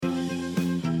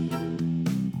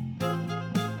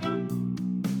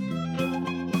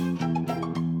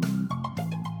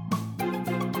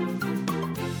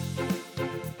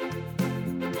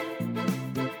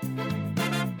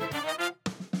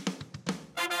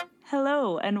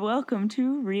Hello and welcome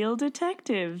to Real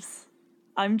Detectives.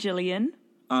 I'm Jillian.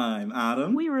 I'm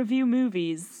Adam. We review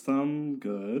movies. Some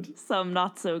good. Some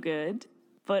not so good.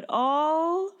 But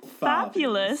all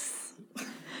fabulous.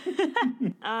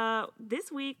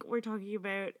 This week we're talking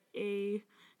about a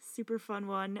super fun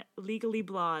one, Legally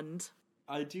Blonde.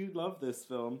 I do love this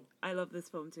film. I love this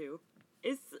film too.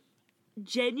 It's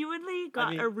genuinely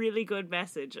got a really good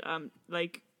message.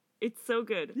 It's so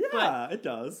good. Yeah, it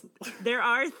does. There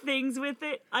are things with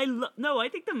it. I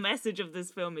think the message of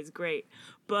this film is great.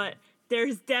 But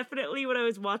there's definitely, when I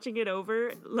was watching it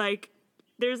over,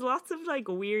 there's lots of,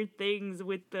 weird things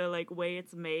with the, way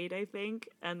it's made, I think.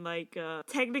 And,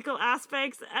 technical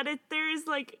aspects. And there's,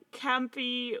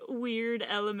 campy, weird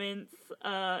elements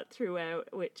throughout,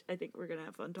 which I think we're going to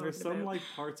have fun talking about. There's some,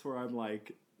 parts where I'm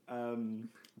like,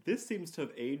 this seems to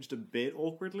have aged a bit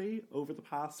awkwardly over the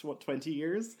past, 20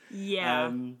 years?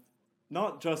 Yeah.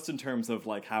 Not just in terms of,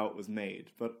 how it was made,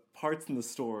 but parts in the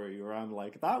story where I'm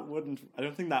like, I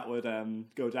don't think that would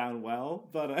go down well,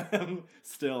 but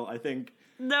still, I think...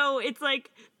 No, it's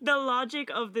the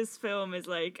logic of this film is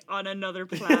on another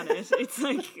planet. It's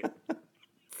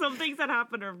some things that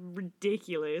happen are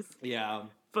ridiculous. Yeah.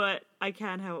 But I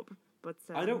can't help but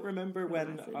say. I don't remember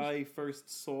when I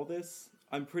first saw this.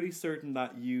 I'm pretty certain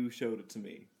that you showed it to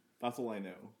me. That's all I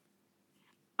know.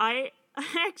 I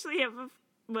actually have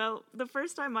the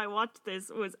first time I watched this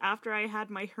was after I had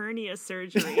my hernia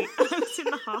surgery. I was in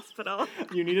the hospital.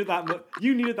 You needed that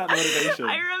motivation.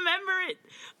 I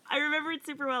remember it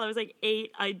super well. I was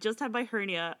 8. I just had my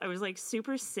hernia. I was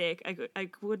super sick. I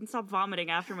wouldn't stop vomiting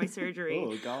after my surgery.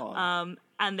 Oh god.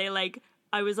 And they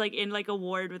I was in a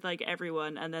ward with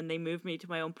everyone, and then they moved me to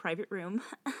my own private room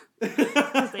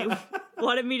because they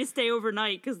wanted me to stay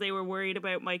overnight because they were worried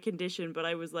about my condition. But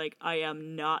I was I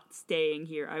am not staying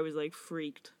here. I was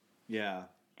freaked. Yeah.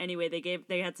 Anyway,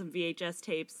 they had some VHS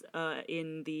tapes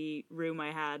in the room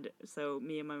I had, so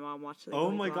me and my mom watched it.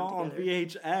 Oh my god, on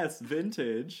VHS,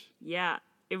 vintage. Yeah,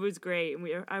 it was great.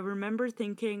 And I remember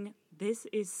thinking, this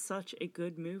is such a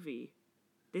good movie.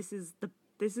 This is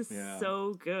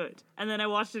so good. And then I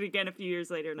watched it again a few years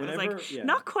later, and I was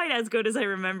not quite as good as I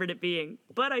remembered it being,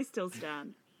 but I still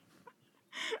stand.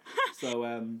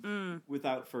 So,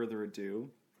 without further ado,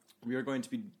 we are going to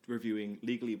be reviewing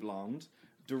Legally Blonde,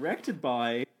 directed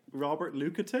by Robert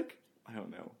Lukatic. I don't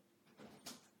know.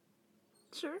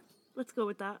 Sure, let's go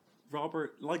with that.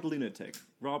 Robert Lukatic.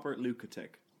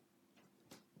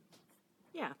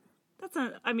 Yeah, that's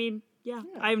not, yeah,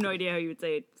 I have no idea how you would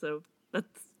say it, so that's...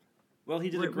 Well, he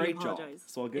did a great job,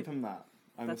 so I'll give him that.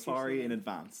 I'm sorry in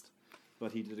advance,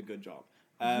 but he did a good job.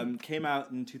 Came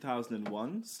out in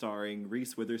 2001, starring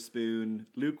Reese Witherspoon,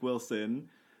 Luke Wilson.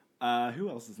 Who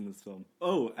else is in this film?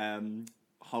 Oh,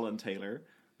 Holland Taylor,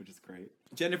 which is great.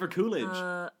 Jennifer Coolidge.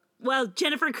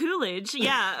 Jennifer Coolidge,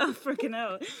 yeah, freaking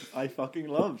hell. I fucking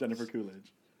love Jennifer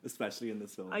Coolidge, especially in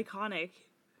this film. Iconic.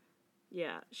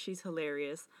 Yeah, she's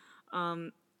hilarious.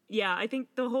 Yeah, I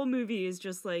think the whole movie is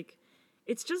just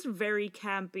it's just very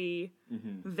campy,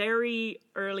 very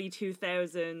early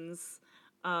 2000s,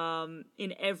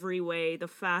 in every way. The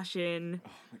fashion, oh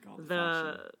my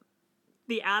God,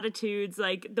 the attitudes,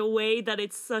 the way that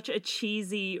it's such a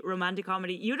cheesy romantic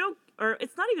comedy.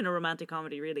 It's not even a romantic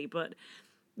comedy really, but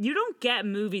you don't get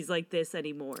movies like this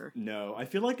anymore. No, I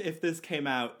feel like if this came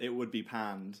out, it would be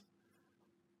panned.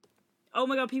 Oh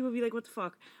my god, people would be like, what the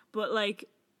fuck? But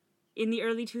in the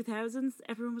early 2000s,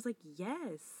 everyone was like,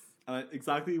 yes.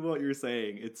 Exactly what you're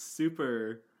saying. It's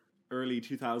super early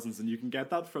 2000s, and you can get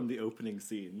that from the opening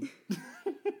scene.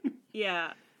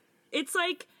 Yeah. It's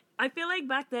I feel like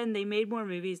back then they made more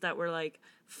movies that were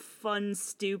fun,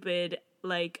 stupid,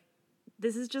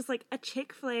 this is just a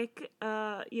chick flick,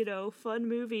 fun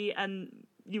movie, and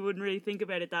you wouldn't really think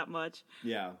about it that much.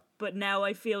 Yeah. But now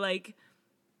I feel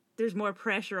there's more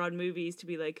pressure on movies to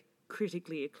be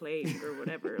critically acclaimed or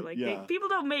whatever. Yeah. People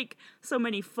don't make so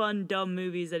many fun, dumb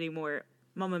movies anymore.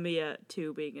 Mamma Mia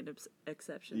 2 being an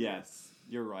exception. Yes,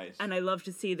 you're right. And I love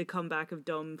to see the comeback of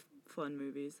dumb, fun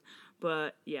movies.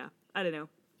 But yeah, I don't know.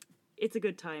 It's a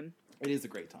good time. It is a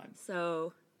great time.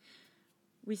 So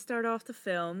we start off the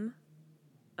film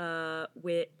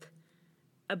with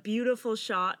a beautiful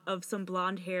shot of some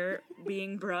blonde hair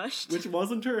being brushed. Which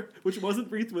wasn't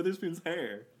Reese Witherspoon's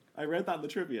hair. I read that in the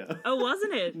trivia. Oh,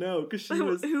 wasn't it? No, because she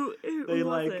was... Who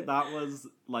was it? That was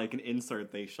an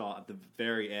insert they shot at the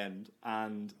very end,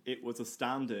 and it was a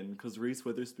stand-in because Reese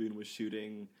Witherspoon was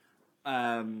shooting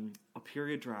a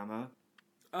period drama.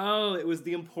 Oh, it was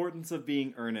The Importance of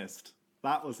Being Earnest.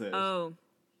 That was it. Oh,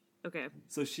 okay.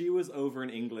 So she was over in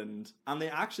England, and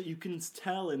you can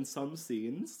tell in some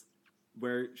scenes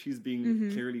where she's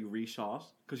being clearly reshot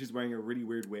because she's wearing a really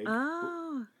weird wig.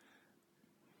 Oh,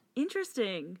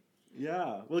 interesting.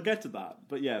 Yeah, we'll get to that.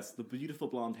 But yes, the beautiful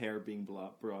blonde hair being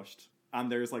brushed.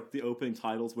 And there's like the opening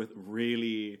titles with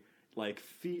really like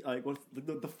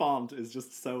the font is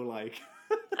just so like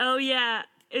oh yeah,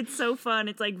 it's so fun.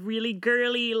 It's like really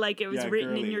girly, like it was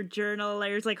written in your journal.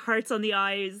 There's like hearts on the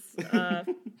eyes.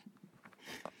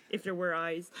 If there were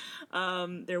eyes,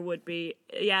 there would be.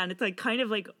 Yeah, and it's like kind of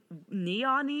like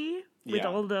neon-y with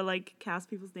all the like cast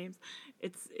people's names.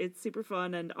 It's super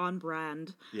fun and on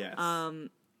brand. Yes.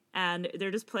 And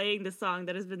they're just playing the song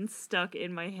that has been stuck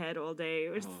in my head all day.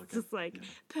 It's just like,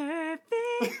 perfect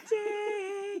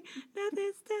day,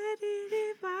 nothing's standing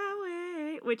in my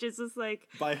way. Which is just like...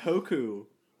 By Hoku.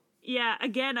 Yeah,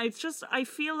 again, I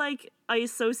feel like I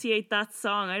associate that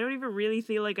song. I don't even really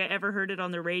feel like I ever heard it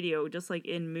on the radio, just like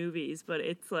in movies. But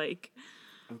it's like...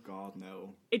 Oh God,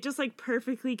 no. It just like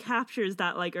perfectly captures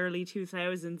that like early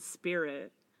 2000s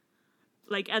spirit.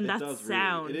 Like, and that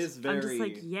sound. Really. It is very... I'm just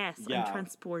like, yes, I'm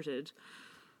transported.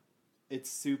 It's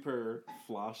super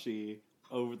flashy,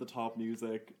 over-the-top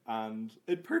music, and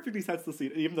it perfectly sets the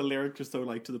scene. Even the lyrics are so,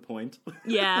 like, to the point.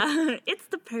 Yeah. It's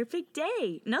the perfect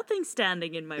day. Nothing's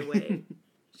standing in my way.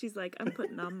 She's like, I'm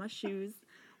putting on my shoes.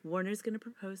 Warner's gonna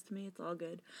propose to me. It's all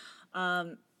good.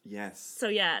 Yes. So,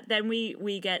 yeah, then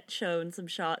we get shown some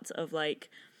shots of, like...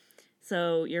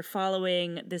 So you're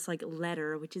following this like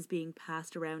letter which is being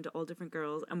passed around to all different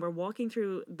girls, and we're walking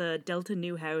through the Delta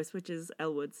New House, which is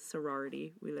Elwood's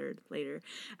sorority, we learned later.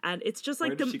 And it's just like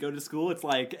where did she go to school? It's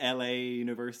like LA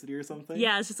University or something?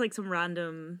 Yeah, it's just like some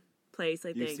random place,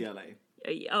 I think. UCLA.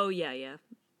 Oh yeah.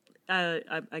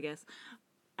 I guess.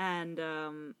 And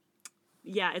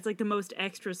yeah, it's like the most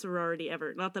extra sorority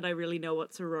ever. Not that I really know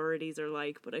what sororities are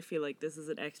like, but I feel like this is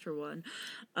an extra one.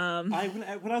 When I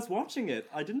was watching it,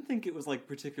 I didn't think it was like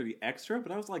particularly extra,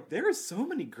 but I was like, there are so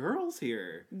many girls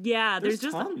here. Yeah, there's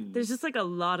just like a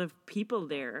lot of people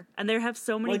there, and they have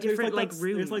so many different like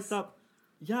rooms. There's like that.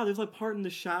 Yeah, there's like part in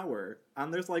the shower,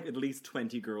 and there's like at least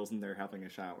 20 girls in there having a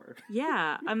shower.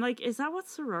 Yeah, I'm like, is that what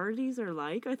sororities are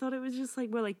like? I thought it was just like,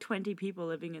 well, like 20 people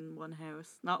living in one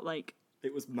house, not like.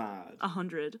 It was mad.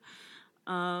 100.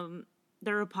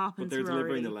 They're a poppin' sorority. But they're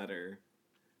delivering the letter.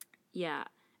 Yeah,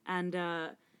 and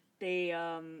they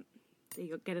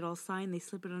get it all signed. They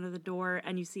slip it under the door,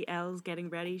 and you see Elle's getting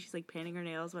ready. She's like painting her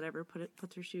nails, whatever.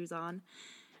 Puts her shoes on,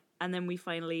 and then we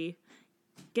finally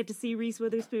get to see Reese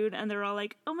Witherspoon, and they're all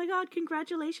like, "Oh my God,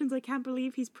 congratulations! I can't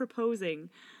believe he's proposing."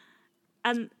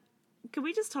 And can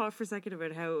we just talk for a second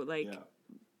about how like. Yeah.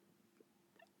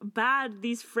 Bad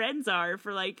these friends are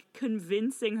for like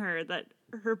convincing her that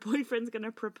her boyfriend's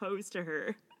gonna propose to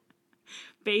her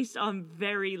based on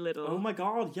very little. Oh my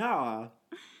God, yeah.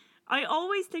 I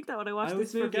always think that when I watch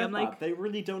this movie, I'm like, they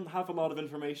really don't have a lot of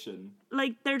information.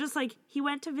 Like, they're just like, he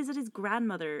went to visit his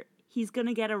grandmother. He's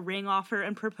gonna get a ring off her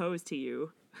and propose to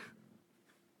you.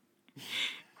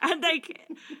 And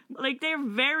like they're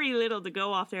very little to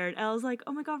go off there. And Elle's like,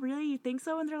 oh my God, really? You think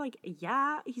so? And they're like,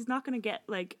 yeah, he's not gonna get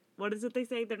like, what is it they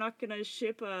say? They're not gonna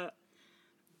ship or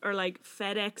like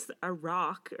FedEx a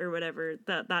rock or whatever,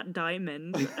 that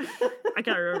diamond. I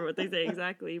can't remember what they say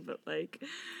exactly, but like.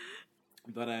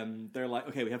 But they're like,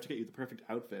 okay, we have to get you the perfect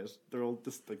outfit. They're all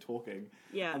just like talking.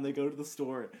 Yeah. And they go to the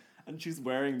store. And she's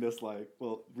wearing this, like,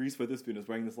 well, Reese Witherspoon is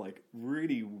wearing this, like,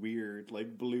 really weird,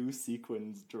 like, blue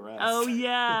sequins dress. Oh,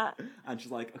 yeah. And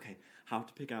she's like, okay, I have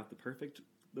to pick out the perfect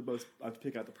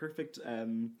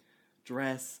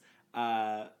dress.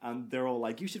 And they're all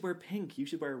like, you should wear pink, you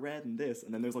should wear red and this.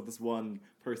 And then there's, like, this one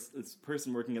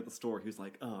person working at the store who's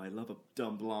like, oh, I love a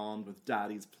dumb blonde with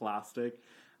daddy's plastic.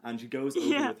 And she goes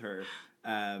over with her,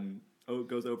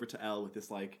 goes over to Elle with this,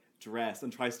 like, dress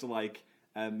and tries to, like,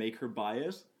 make her buy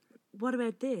it. What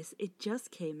about this? It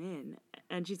just came in.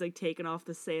 And she's like taking off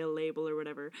the sale label or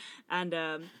whatever. And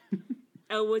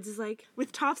Elle Woods is like,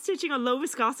 with top stitching on low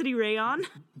viscosity rayon.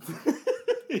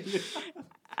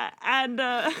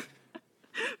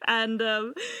 And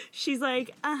she's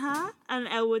like, uh-huh. And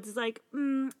Elle Woods is like,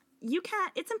 you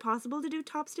can't, it's impossible to do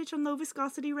top stitch on low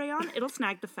viscosity rayon. It'll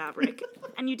snag the fabric.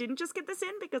 And you didn't just get this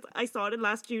in because I saw it in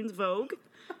last June's Vogue.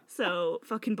 So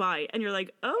fucking buy. And you're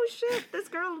like, oh shit, this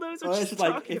girl knows what she's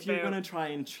talking about. If you're gonna try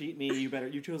and cheat me,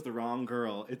 you chose the wrong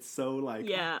girl. It's so like,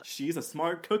 she's a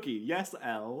smart cookie. Yes,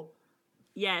 Elle.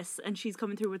 Yes, and she's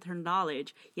coming through with her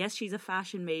knowledge. Yes, she's a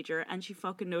fashion major and she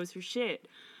fucking knows her shit.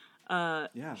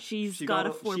 She's got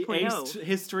a 4.0. She aced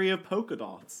history of polka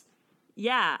dots.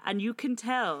 Yeah, and you can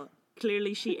tell.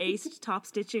 Clearly she aced top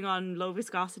stitching on low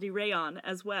viscosity rayon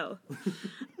as well.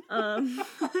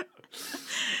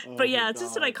 But yeah, it's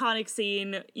just an iconic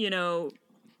scene, you know.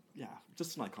 Yeah,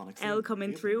 Just an iconic scene. Elle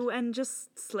coming through and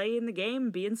just slaying the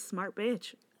game, being smart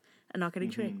bitch, and not getting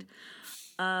tricked.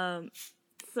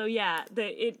 So yeah,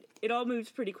 it all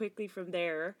moves pretty quickly from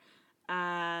there,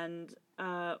 and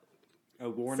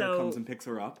Warner comes and picks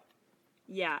her up.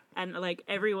 Yeah, and like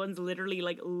everyone's literally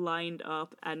like lined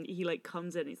up, and he like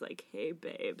comes in, he's like, "Hey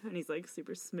babe," and he's like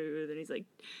super smooth, and he's like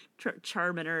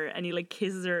charming her, and he like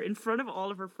kisses her in front of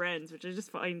all of her friends, which I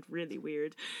just find really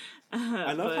weird.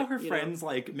 I love how her friends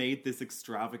like made this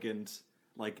extravagant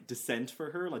like descent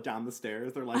for her, like down the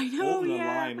stairs. They're like holding a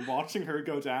line, watching her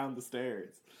go down the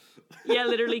stairs. Yeah,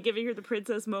 literally giving her the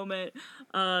princess moment,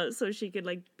 so she could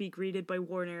like be greeted by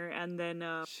Warner, and then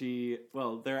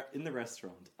they're in the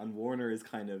restaurant, and Warner is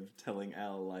kind of telling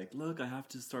Elle like, "Look, I have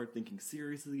to start thinking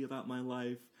seriously about my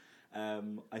life.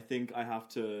 I think I have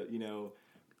to,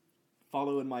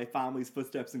 follow in my family's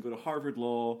footsteps and go to Harvard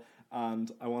Law,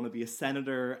 and I want to be a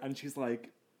senator." And she's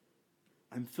like,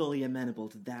 "I'm fully amenable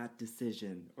to that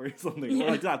decision," or something,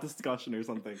 or like that discussion or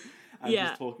something. And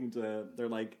she's talking to, they're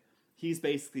like, he's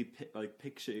basically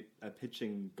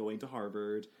pitching going to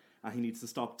Harvard, and he needs to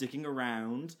stop dicking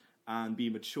around and be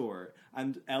mature.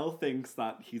 And Elle thinks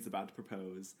that he's about to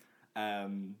propose,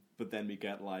 but then we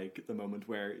get like the moment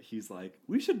where he's like,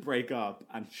 "We should break up,"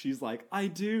 and she's like, "I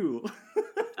do."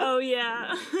 Oh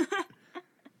yeah.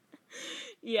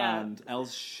 Yeah. And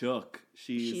Elle's shook.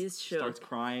 She's shook. Starts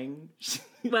crying.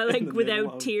 Well, like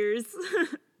without tears.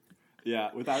 Yeah,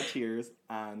 without tears,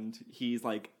 and he's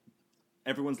like,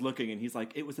 everyone's looking, and he's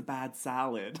like, "It was a bad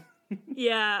salad."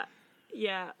 Yeah,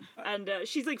 and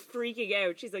she's like freaking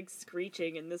out. She's like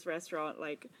screeching in this restaurant,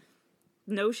 like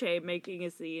no shame, making a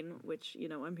scene, which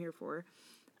I'm here for.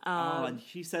 And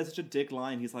he says such a dick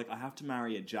line. He's like, "I have to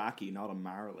marry a Jackie, not a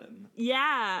Marilyn."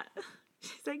 Yeah,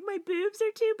 she's like, "My boobs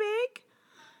are too big.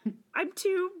 I'm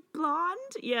too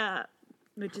blonde." Yeah,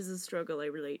 which is a struggle I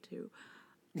relate to.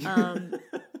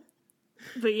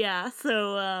 But yeah,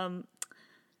 so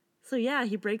yeah,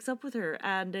 he breaks up with her,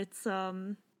 and it's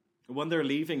when they're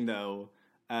leaving though,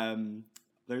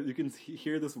 you can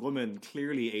hear this woman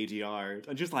clearly ADR'd,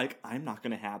 and she's like, "I'm not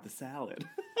gonna have the salad."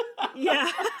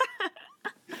 Yeah.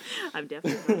 I'm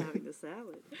definitely not having the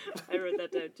salad. I wrote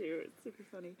that down too. It's super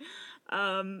funny.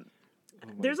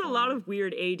 There's a lot of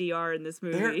weird ADR in this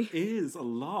movie. There is a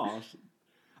lot.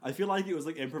 I feel like it was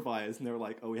like improvised, and they were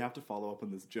like, "Oh, we have to follow up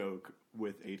on this joke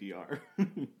with ADR."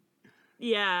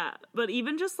 Yeah, but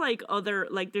even just like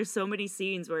there's so many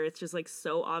scenes where it's just like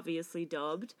so obviously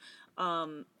dubbed.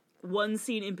 One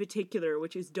scene in particular,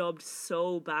 which is dubbed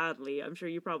so badly, I'm sure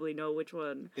you probably know which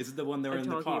one. Is it the one they were in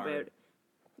the car? About.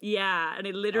 Yeah, and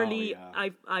it literally,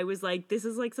 I was like, this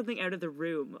is like something out of The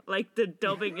Room. Like, the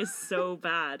dubbing is so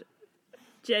bad.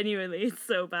 Genuinely, it's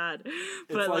so bad.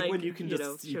 It's like when you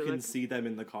can see them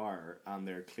in the car, and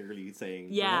they're clearly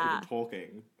saying, they're not even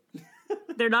talking.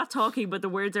 They're not talking, but the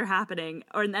words are happening.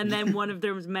 And then one of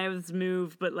their mouths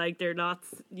move, but like they're not,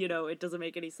 it doesn't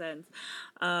make any sense.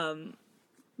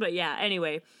 But yeah,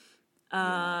 anyway.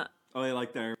 I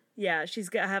like there. Yeah,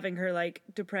 she's having her like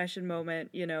depression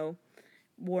moment,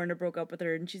 Warner broke up with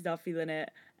her and she's not feeling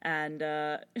it. And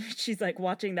she's like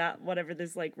watching that, whatever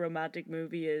this like romantic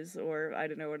movie is, or I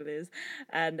don't know what it is.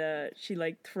 And she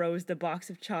like throws the box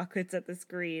of chocolates at the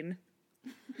screen.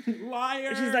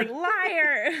 Liar! She's like,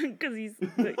 liar! Because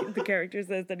the character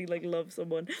says that he like loves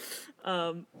someone,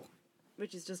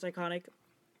 which is just iconic.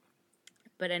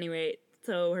 But anyway,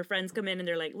 so her friends come in and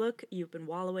they're like, "Look, you've been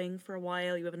wallowing for a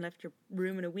while. You haven't left your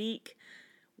room in a week.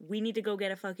 We need to go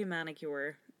get a fucking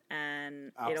manicure,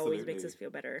 and Absolutely. It always makes us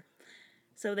feel better."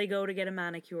 So they go to get a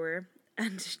manicure,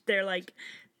 and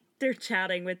they're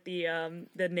chatting with the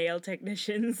nail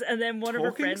technicians, and then one of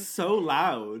her friends so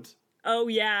loud. Oh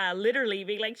yeah, literally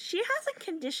being like, "She hasn't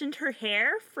conditioned her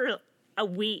hair for a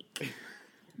week."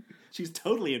 She's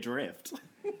totally adrift.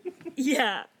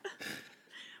 Yeah.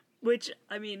 Which,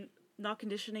 I mean, not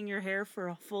conditioning your hair for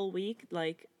a full week,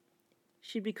 like,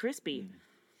 she'd be crispy.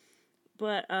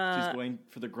 But she's going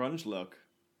for the grunge look.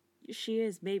 She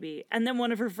is, maybe. And then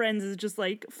one of her friends is just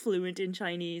like fluent in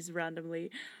Chinese randomly.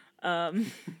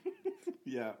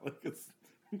 Yeah, like it's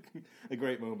a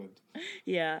great moment.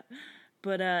 Yeah.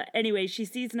 But anyway, she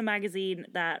sees in a magazine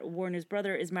that Warner's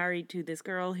brother is married to this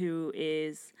girl who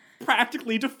is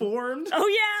practically deformed. Oh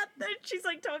yeah, she's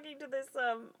like talking to this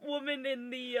woman in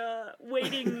the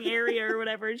waiting area or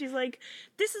whatever, and she's like,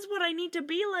 "This is what I need to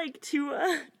be like to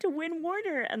win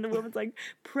Warner." And the woman's like,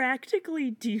 "Practically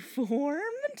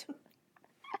deformed?"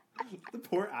 The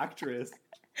poor actress.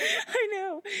 I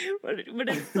know, but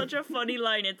it's such a funny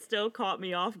line. It still caught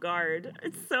me off guard.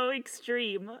 It's so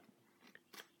extreme.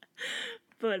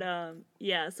 But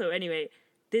yeah, so anyway,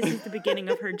 this is the beginning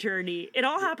of her journey. It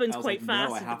all happens quite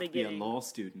fast at the beginning. I have to be a law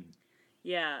student.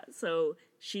 Yeah, so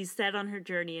she's set on her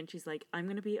journey, and she's like, I'm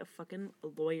going to be a fucking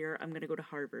lawyer. I'm going to go to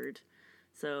Harvard.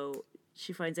 So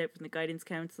she finds out from the guidance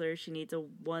counselor she needs a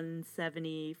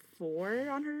 174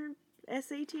 on her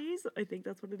SATs. I think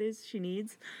that's what it is she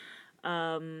needs.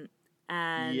 And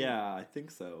yeah, I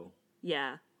think so.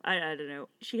 Yeah, I don't know.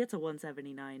 She gets a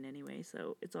 179 anyway,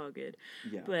 so it's all good.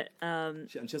 Yeah. But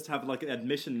just have like an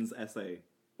admissions essay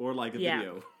or like a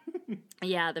video.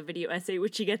 Yeah, the video essay,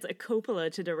 which she gets a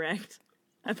Coppola to direct,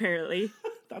 apparently.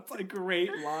 That's a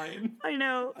great line. I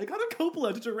know. I got a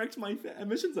Coppola to direct my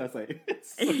admissions essay.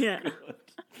 It's so good.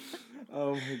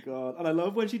 Oh my god! And I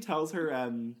love when she tells her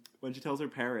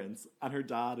parents, and her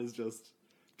dad is just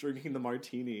drinking the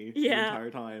martini the entire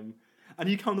time. And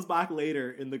he comes back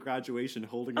later in the graduation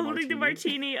holding the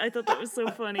martini. I thought that was so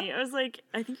funny. I was like,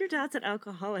 I think your dad's an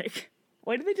alcoholic.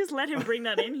 Why did they just let him bring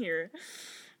that in here?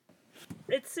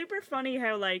 It's super funny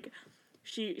how, like,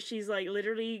 she's, like,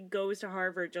 literally goes to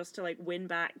Harvard just to, like, win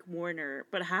back Warner,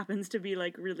 but happens to be,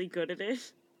 like, really good at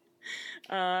it.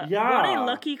 What a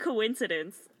lucky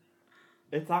coincidence.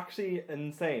 It's actually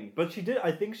insane. But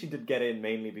I think she did get in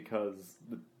mainly because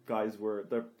the guys were,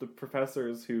 the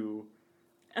professors who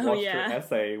watched her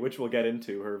essay, which we'll get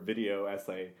into, her video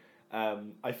essay.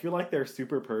 I feel like they're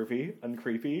super pervy and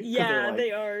creepy. Yeah, like,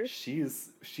 they are.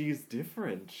 She's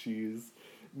different. She's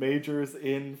majors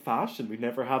in fashion. We've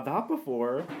never had that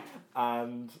before.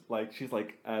 And like she's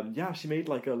like, she made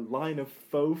like a line of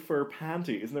faux fur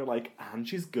panties, and they're like, and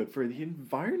she's good for the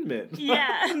environment.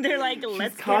 Yeah, and they're like,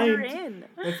 let's get her in.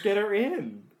 Let's get her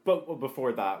in. But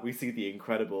before that, we see the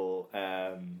incredible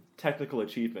technical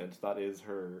achievement that is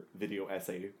her video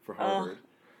essay for Harvard.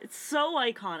 It's so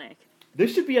iconic.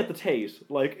 This should be at the Tate.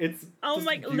 Like, it's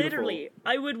literally,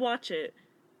 I would watch it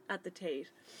at the Tate.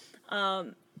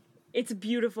 It's a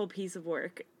beautiful piece of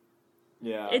work.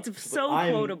 Yeah. It's so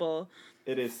quotable.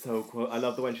 It is so I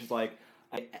love the way she's like,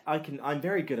 I'm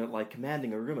very good at, like,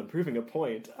 commanding a room and proving a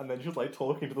point. And then she's, like,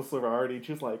 talking to the sorority.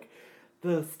 She's like,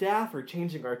 the staff are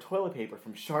changing our toilet paper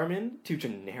from Charmin to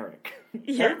generic.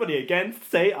 Yeah. Everybody against,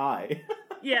 say aye.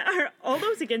 Yeah, all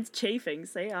those against chafing,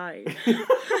 say aye.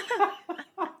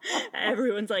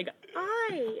 Everyone's like,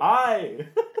 aye. Aye.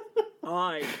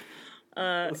 Aye.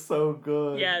 So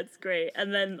good. Yeah, it's great.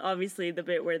 And then obviously the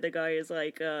bit where the guy is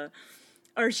like, or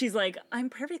she's like, I'm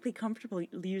perfectly comfortable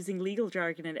using legal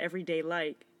jargon in everyday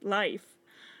life.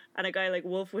 And a guy like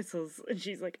wolf whistles, and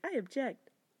she's like, I object.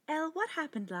 Elle, what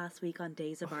happened last week on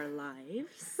Days of Our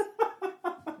Lives?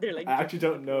 They're like, I actually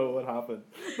don't know what happened.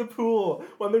 The pool,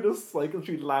 when they're just like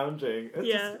literally lounging.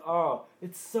 It's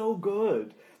it's so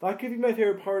good. That could be my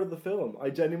favorite part of the film.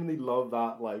 I genuinely love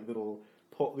that, like, little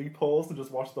we pause and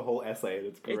just watch the whole essay, and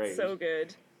it's great. It's so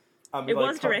good. It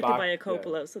was directed by a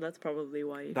Coppola, so that's probably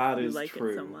why you like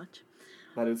it so much.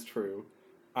 That is true.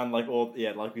 And like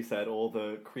like we said, all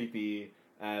the creepy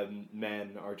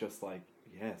men are just like,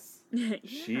 yes,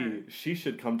 she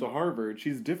should come to Harvard.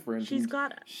 She's different. She's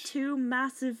got two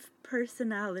massive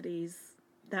personalities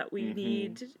that we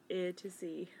need to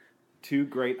see. Two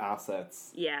great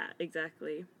assets. Yeah,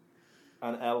 exactly.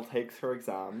 And Elle takes her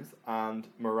exams and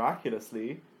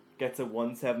miraculously gets a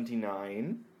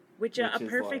 179. Which a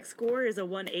perfect score is a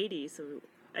 180. So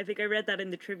I think I read that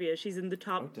in the trivia. She's in the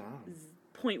top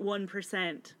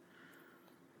 0.1%.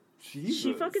 Jesus,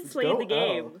 she fucking slayed the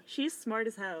game. Elle. She's smart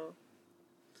as hell.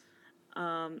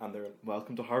 And they're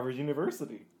welcome to Harvard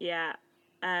University. Yeah.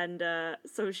 And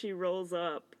so she rolls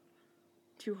up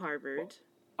to Harvard.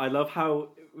 I love how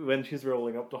when she's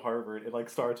rolling up to Harvard, it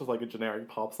like starts with like a generic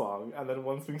pop song, and then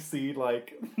once we see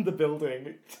like the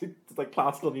building, it's like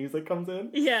classical music comes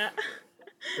in. Yeah.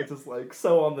 It's just like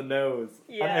so on the nose.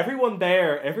 Yeah. And everyone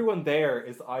there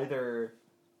is either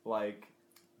like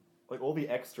all the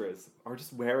extras are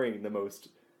just wearing the most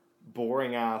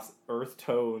boring ass earth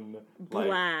tone,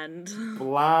 bland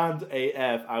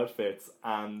AF outfits,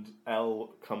 and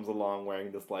Elle comes along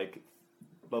wearing this like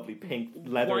lovely pink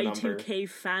leather Y2K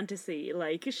fantasy.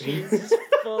 Like, she's just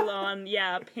full on,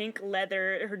 pink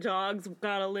leather. Her dog's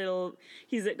got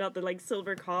he's got the like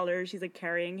silver collar. She's like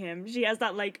carrying him. She has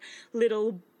that like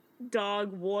little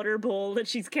dog water bowl that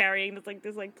she's carrying. That's like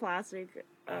this like plastic.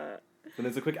 And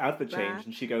there's a quick outfit change,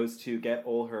 and she goes to get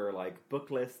all her like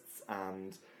book lists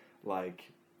and like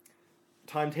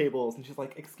timetables, and she's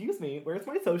like, "Excuse me, where's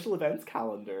my social events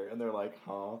calendar?" And they're like,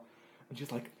 "Huh?" And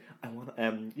she's like, I want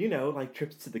like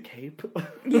trips to the Cape.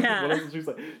 Yeah. she's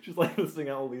like listing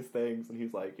out all these things, and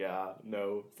he's like, yeah,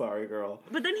 no, sorry, girl.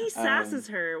 But then he sasses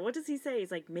her. What does he say?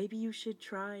 He's like, maybe you should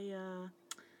try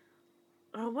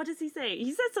what does he say?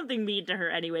 He says something mean to her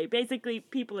anyway. Basically,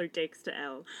 people are dicks to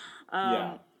Elle.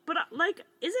 Yeah. But, like,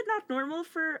 is it not normal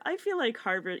for... I feel like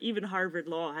even Harvard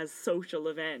Law has social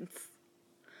events.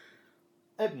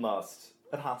 It must.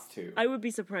 It has to. I would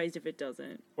be surprised if it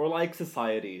doesn't. Or, like,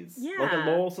 societies. Yeah. Like a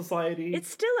law society. It's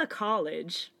still a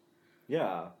college.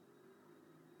 Yeah.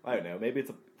 I don't know. Maybe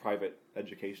it's a private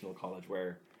educational college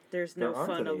where... There's no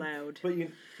fun allowed. But, you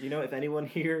know, if anyone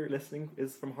here listening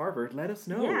is from Harvard, let us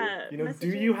know. Yeah. You know, do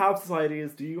you have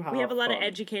societies? Do you have We have a lot fun? of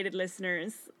educated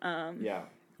listeners. Yeah.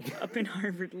 Up in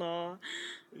Harvard Law.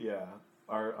 Yeah.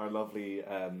 Our lovely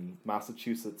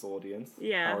Massachusetts audience.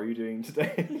 Yeah. How are you doing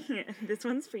today? Yeah, this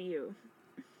one's for you.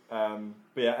 But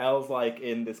yeah, Elle's like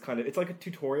in this kind of... It's like a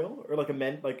tutorial or like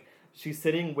like she's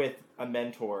sitting with a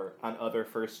mentor and other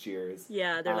first years.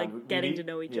 Yeah, they're like getting to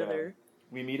know each other.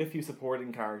 We meet a few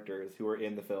supporting characters who are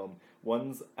in the film.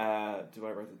 One's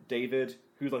David,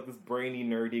 who's like this brainy,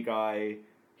 nerdy guy.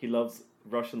 He loves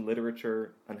Russian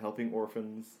literature and helping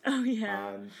orphans. Oh,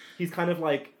 yeah. And he's kind of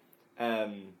like,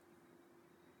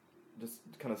 just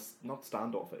kind of not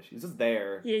standoffish. He's just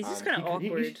there. Yeah, he's just kind of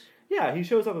awkward. He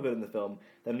shows up a bit in the film.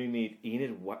 Then we meet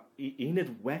Enid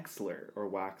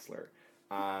Waxler.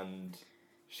 And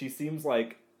she seems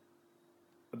like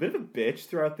a bit of a bitch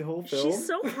throughout the whole film. She's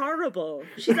so horrible.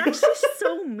 She's actually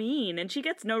so mean, and she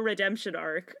gets no redemption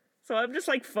arc. So I'm just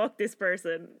like, fuck this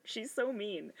person. She's so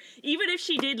mean. Even if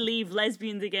she did leave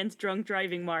Lesbians Against Drunk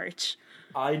Driving March.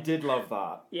 I did love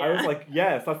that. Yeah. I was like,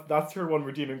 yes, that's her one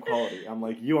redeeming quality. I'm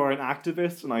like, you are an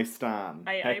activist and I stand.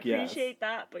 I appreciate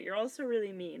that, but you're also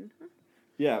really mean.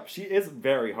 Yeah, she is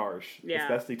very harsh, yeah.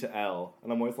 Especially to Elle.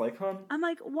 And I'm always like, huh? I'm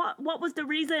like, what was the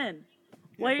reason?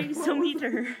 Why are you so mean to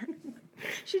her?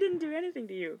 She didn't do anything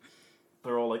to you.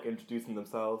 They're all like introducing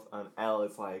themselves, and Elle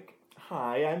is like,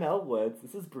 hi, I'm Elle Woods.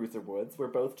 This is Bruiser Woods. We're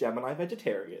both Gemini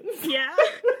vegetarians. Yeah.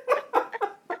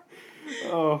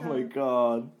 Oh my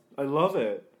god. I love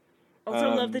it. Also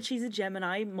love that she's a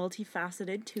Gemini,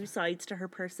 multifaceted, two sides to her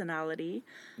personality.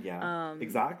 Yeah,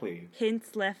 exactly.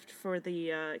 Hints left for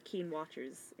the keen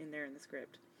watchers in there in the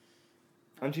script.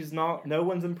 And she's not, no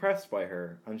one's impressed by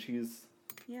her, and she's...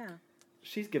 Yeah.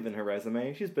 She's given her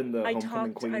resume. She's been the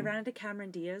homecoming queen. I ran into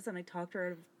Cameron Diaz and I talked her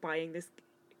out of buying this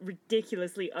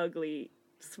ridiculously ugly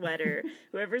sweater.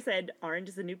 Whoever said orange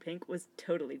is the new pink was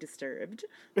totally disturbed.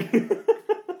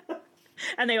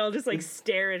 And they all just like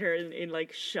stare at her in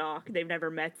like shock. They've never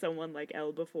met someone like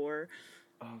Elle before.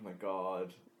 Oh my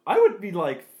god. I would be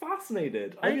like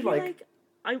fascinated. I'd be like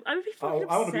I would be fucking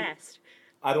obsessed.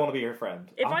 I don't want to be her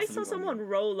friend. If I saw someone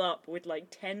roll up with like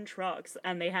 10 trucks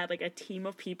and they had like a team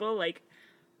of people like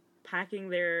packing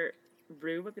their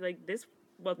room, I'd be like,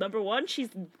 number one, she's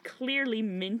clearly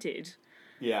minted.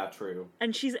 Yeah, true.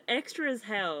 And she's extra as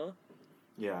hell.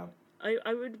 Yeah.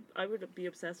 I would be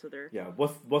obsessed with her. Yeah,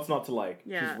 what's not to like?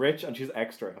 Yeah. She's rich and she's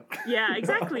extra. Yeah,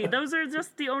 exactly. Those are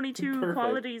just the only two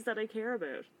qualities that I care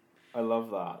about. I love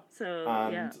that. So,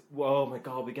 and, oh my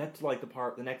god, we get to like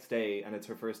the next day and it's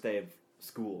her first day of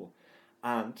school.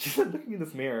 And she's like looking in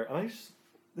this mirror and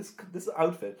this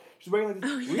outfit. She's wearing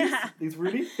like these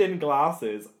really thin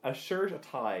glasses, a shirt, a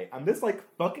tie, and this like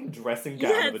fucking dressing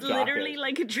gown with a jacket. Yeah, it's literally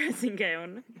like a dressing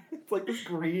gown. It's like this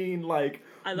green, like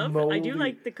I love moldy... it. I do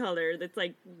like the color. That's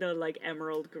like the like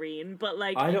emerald green, but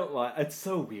like I don't like. It's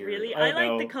so weird. Really, I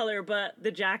like the color, but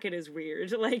the jacket is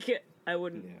weird. Like I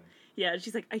wouldn't. Yeah,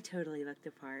 she's like, I totally look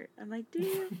the part. I'm like, do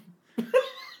you?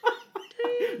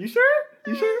 You sure?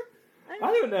 You sure?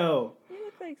 I don't know. You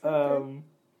look like something.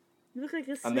 You look like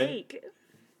a snake.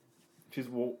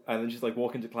 And then she's like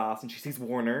walking to class and she sees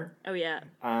Warner. Oh yeah.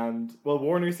 And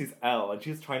Warner sees Elle and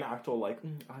she's trying to act all like,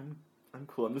 I'm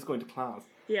cool. I'm just going to class.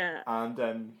 Yeah.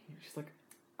 And she's like,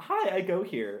 hi, I go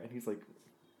here. And he's like,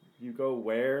 you go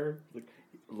where? Like,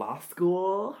 law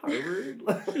school, Harvard.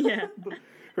 Yeah.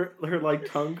 her like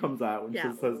tongue comes out when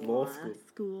she says law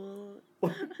school.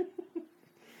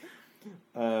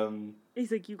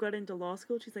 He's like, you got into law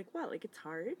school? She's like, what? Like, it's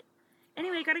hard?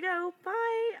 Anyway, gotta go.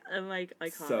 Bye. I'm like,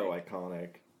 iconic. So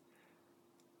iconic.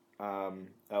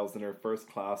 Elle's in her first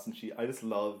class, and I just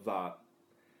love that.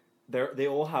 They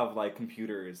all have like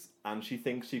computers, and she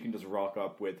thinks she can just rock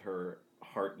up with her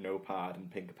heart notepad and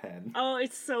pink pen. Oh,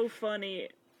 it's so funny.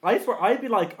 I swear, I'd be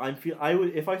like,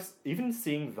 even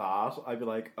seeing that, I'd be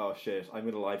like, oh shit, I'm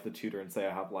gonna lie to the tutor and say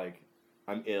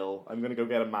I'm ill. I'm gonna go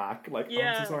get a Mac. Like, oh,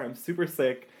 I'm so sorry, I'm super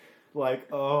sick.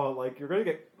 Like, oh, like, you're gonna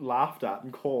get laughed at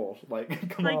and called. Like,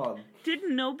 come on. Did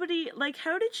nobody, like,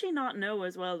 how did she not know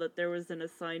as well that there was an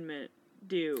assignment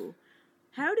due?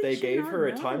 How did they she gave not her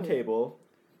know? A timetable.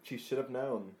 She should have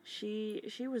known. She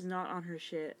was not on her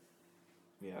shit.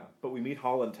 Yeah, but we meet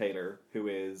Holland Taylor, who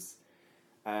is,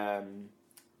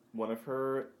 one of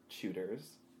her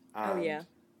tutors. And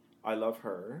I love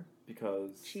her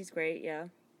because... She's great, yeah.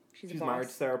 She's married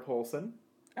to Sarah Paulson.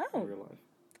 Oh. In real life.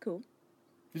 Cool.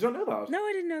 Did you not know that? No,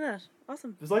 I didn't know that.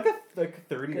 Awesome. There's like a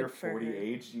 30 or 40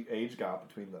 age gap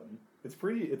between them.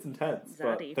 It's intense.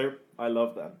 Zaddy. But I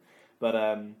love them. But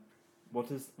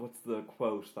what's the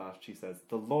quote that she says?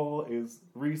 The law is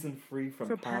reason free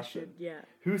from passion. Yeah.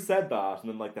 Who said that? And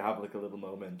then like they have like a little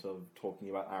moment of talking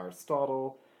about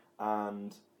Aristotle,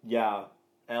 and yeah,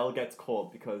 Elle gets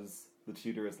caught because the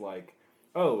tutor is like,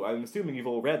 oh, I'm assuming you've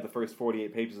all read the first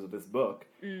 48 pages of this book.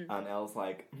 And Elle's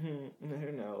like,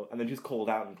 no. And then she's called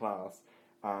out in class.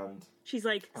 And she's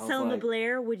like, Selma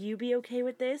Blair, would you be okay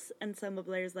with this? And Selma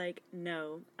Blair's like,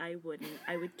 no, I wouldn't.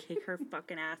 I would kick her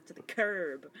fucking ass to the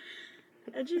curb.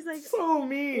 And she's like, so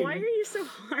mean. Why are you so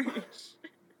harsh?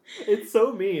 It's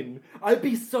so mean. I'd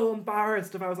be so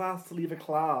embarrassed if I was asked to leave a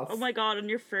class. Oh my god, on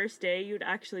your first day, you'd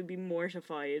actually be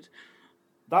mortified.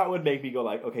 That would make me go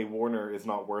like, okay, Warner is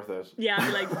not worth it. Yeah, I'd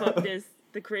be like, fuck this.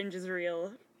 The cringe is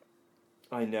real.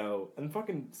 I know. And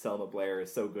fucking Selma Blair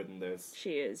is so good in this.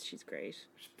 She is. She's great.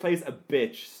 She plays a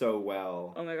bitch so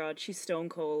well. Oh my god, she's stone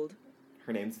cold.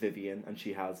 Her name's Vivian, and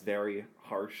she has very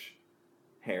harsh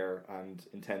hair and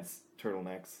intense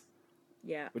turtlenecks.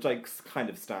 Yeah. Which I kind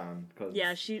of stan. Cause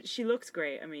yeah, she looks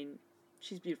great. I mean,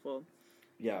 she's beautiful.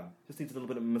 Yeah, just needs a little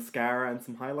bit of mascara and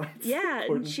some highlights. Yeah,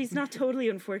 and she's not totally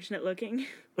unfortunate looking.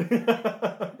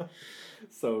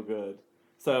 So good.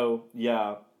 So,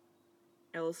 yeah.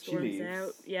 Elle storms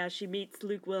out. Yeah, she meets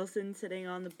Luke Wilson sitting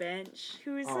on the bench,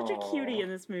 who is such a cutie in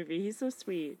this movie. He's so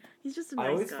sweet. He's just a nice guy.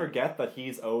 I always forget that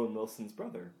he's Owen Wilson's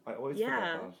brother. I always forget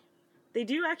that. They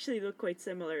do actually look quite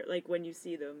similar. Like, when you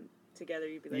see them together,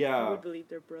 you'd be like, I would believe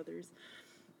they're brothers.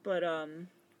 But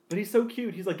he's so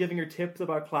cute. He's like giving her tips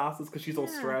about classes because she's all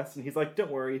stressed, and he's like,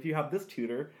 "Don't worry. If you have this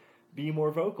tutor, be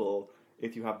more vocal.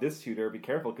 If you have this tutor, be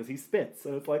careful because he spits."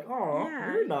 And it's like, "Aw,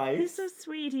 you're nice." He's so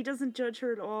sweet. He doesn't judge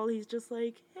her at all. He's just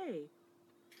like, "Hey,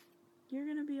 you're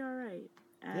gonna be all right."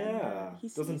 And, he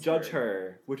doesn't judge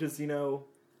her, which is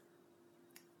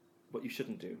what you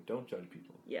shouldn't do. Don't judge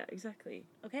people. Yeah, exactly.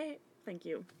 Okay, thank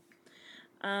you.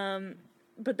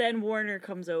 But then Warner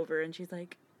comes over and she's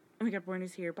like, "Oh my god,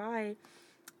 Warner's here. Bye."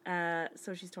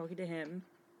 So she's talking to him,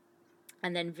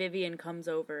 and then Vivian comes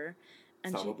over,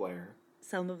 and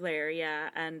Selma Blair, yeah,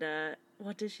 and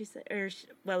what does she say?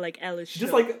 Elle is she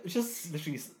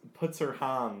literally puts her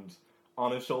hand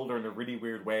on his shoulder in a really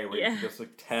weird way, where you can just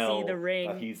like tell see the ring.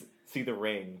 That see the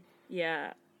ring.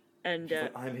 Yeah, and she's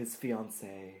like, "I'm his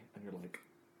fiance," and you're like,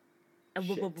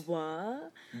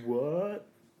 What?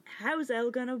 How's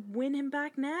Elle gonna win him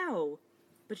back now?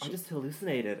 I just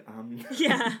hallucinated.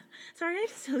 Yeah. Sorry, I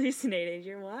just hallucinated.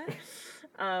 You're what?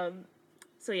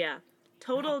 So yeah.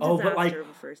 Total disaster of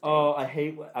a first date. Oh, I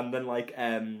hate... And then,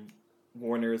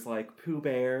 Warner's like, Pooh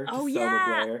Bear to Selma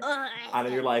Blair. And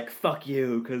then you're like, fuck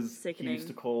you, because he used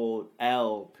to call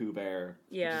Elle Pooh Bear.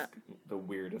 Yeah. Which is the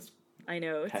weirdest I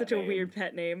know, it's such a weird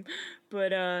pet name.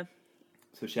 But,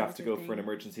 so she has to go for an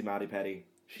emergency Matty Petty.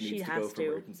 She needs to go for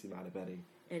emergency Matty Petty.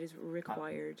 It is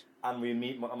required. And we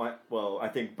meet I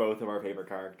think both of our favorite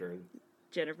characters.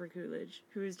 Jennifer Coolidge,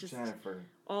 who is just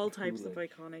all types of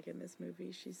iconic in this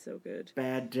movie. She's so good.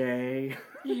 Bad day.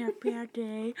 Yeah, bad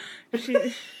day. Your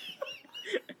voice.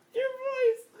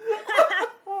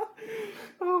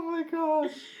 Oh my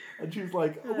gosh. And she's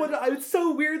like, "What?" It's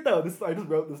so weird though. I just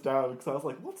wrote this down because I was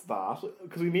like, "What's that?"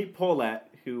 Because we meet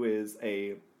Paulette, who is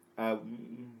a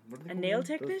nail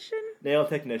technician. Nail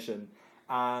technician,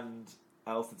 and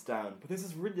Elle sits down. But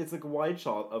it's like a wide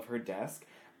shot of her desk,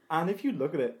 and if you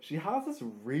look at it, she has this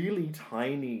really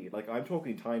tiny, like I'm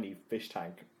talking tiny, fish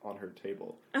tank on her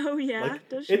table. Oh yeah, like,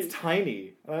 does she? It's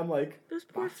tiny, and I'm like, those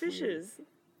poor fishes.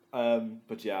 Weird.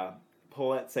 But yeah,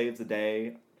 Paulette saves the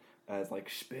day. It's like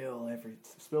spill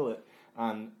it,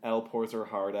 and Elle pours her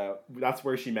heart out. That's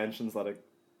where she mentions that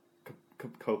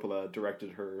Coppola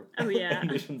directed her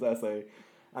admissions essay,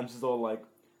 and she's all like,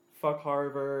 "Fuck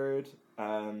Harvard.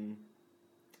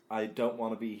 I don't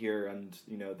want to be here, and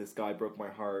this guy broke my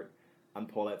heart." And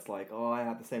Paulette's like, "Oh, I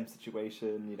had the same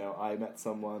situation. I met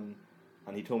someone,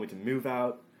 and he told me to move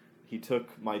out. He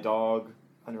took my dog."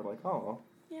 And you're like, "Oh,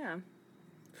 yeah,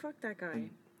 fuck that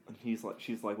guy." And she's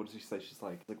like, what does she say? She's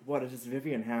like, "What does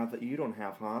Vivian have that you don't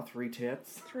have, huh? 3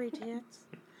 tits? 3 tits?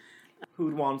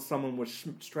 Who'd want someone with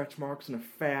stretch marks and a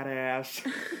fat ass?"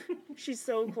 She's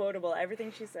so quotable.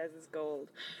 Everything she says is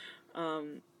gold.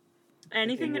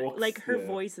 Anything, her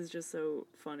voice is just so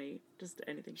funny. Just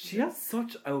anything. She has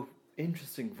such a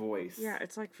interesting voice. Yeah,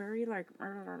 it's like very like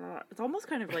it's almost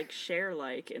kind of like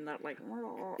Cher-like in that like.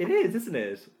 It is, isn't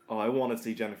it? Oh, I want to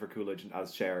see Jennifer Coolidge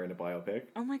as Cher in a biopic.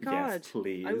 Oh my god! Yes,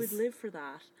 please. I would live for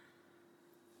that.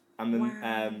 And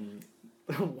then,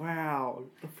 wow,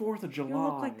 the 4th of July. You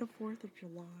look like the 4th of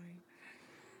July.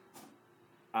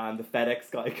 And the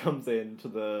FedEx guy comes into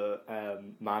the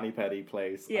mani-pedi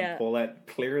place, and Paulette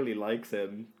clearly likes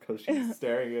him because she's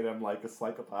staring at him like a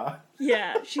psychopath.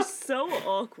 Yeah, she's so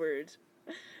awkward.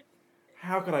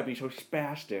 How could I be so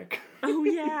spastic? Oh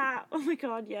yeah! Oh my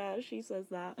god! Yeah, she says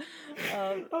that.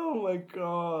 Oh my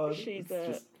god! She's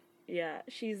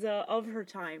she's of her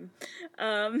time.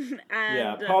 And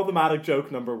problematic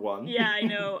joke number 1. Yeah, I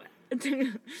know.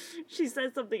 She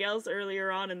says something else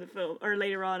earlier on in the film, or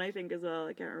later on, I think, as well.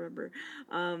 I can't remember.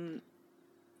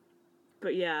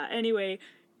 But yeah, anyway,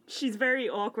 she's very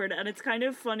awkward, and it's kind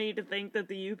of funny to think that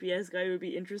the UPS guy would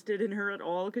be interested in her at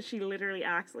all, because she literally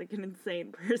acts like an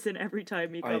insane person every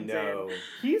time he comes in. I know.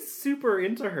 He's super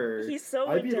into her. He's so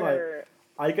into her.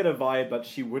 I get a vibe that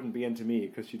she wouldn't be into me,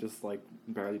 because she just, like,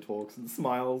 barely talks and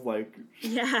smiles, like...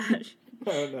 Yeah.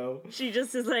 I don't know. She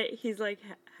just is like, he's like,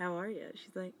 how are you?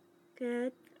 She's like,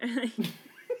 good.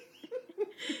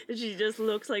 She just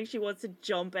looks like she wants to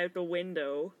jump out the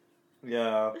window.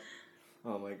 Yeah.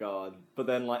 Oh my god. But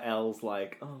then like Elle's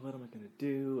like, oh, what am I gonna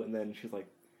do? And then she's like,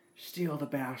 steal the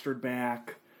bastard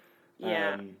back.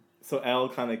 Yeah. So Elle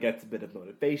kind of gets a bit of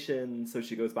motivation, so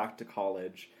she goes back to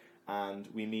college, and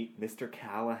we meet Mr.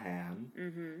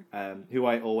 Callahan, who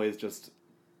I always just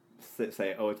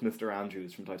say, oh, it's Mr.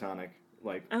 Andrews from Titanic,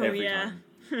 like, every time.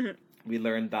 We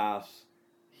learned that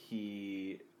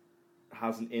he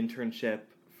has an internship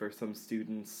for some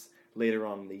students later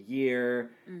on in the year,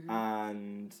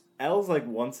 and Elle's, like,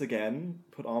 once again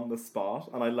put on the spot,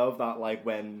 and I love that, like,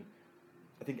 when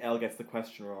I think Elle gets the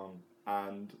question wrong,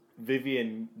 and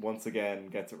Vivian once again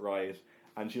gets it right,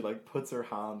 and she, like, puts her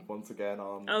hand once again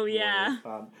on Warner's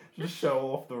hand to show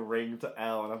off the ring to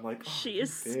Elle, and I'm like, oh, she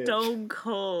is stone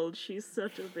cold. She's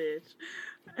such a bitch.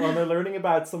 Well, they're learning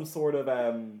about some sort of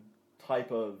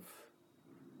type of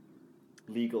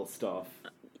legal stuff.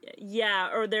 Yeah,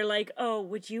 or they're like, oh,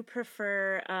 would you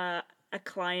prefer a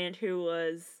client who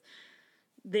was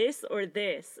this or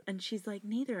this? And she's like,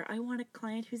 neither. I want a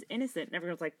client who's innocent. And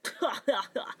everyone's like,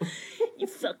 you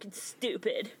fucking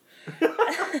stupid.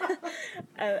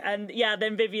 And yeah,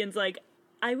 then Vivian's like,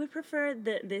 I would prefer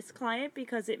this client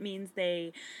because it means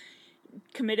they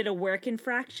committed a work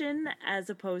infraction as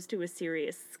opposed to a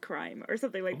serious crime or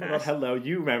something like that. God, hello,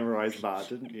 you memorized that,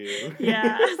 didn't you?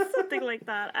 Yeah, something like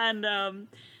that.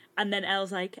 And then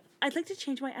Elle's like, I'd like to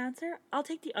change my answer. I'll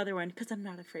take the other one because I'm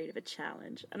not afraid of a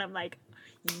challenge. And I'm like,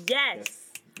 yes.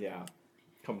 Yeah,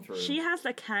 come through. She has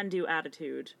a can-do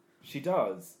attitude. She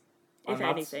does. If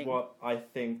anything. That's what I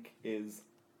think is,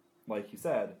 like you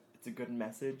said, it's a good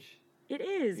message. It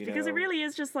is, because it really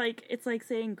is just like, it's like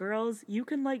saying, girls, you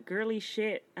can like girly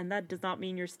shit, and that does not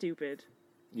mean you're stupid.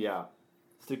 Yeah.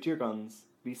 Stick to your guns,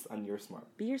 and you're smart.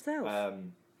 Be yourself.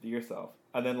 Be yourself.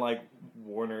 And then, like,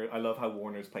 Warner, I love how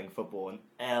Warner's playing football, and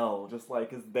Elle just,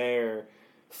 like, is there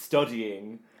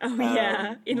studying. Oh,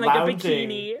 yeah, in, like,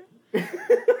 lounging. A bikini.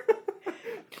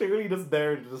 Clearly just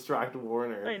there to distract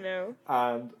Warner. I know.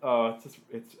 And,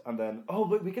 and then,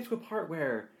 but we get to a part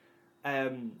where, I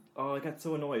get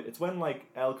so annoyed. It's when, like,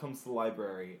 Elle comes to the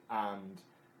library, and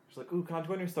she's like, ooh, can I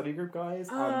join your study group, guys?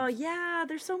 Oh, yeah,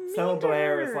 they're so mean. Selma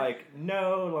Blair is like,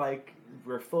 no, like,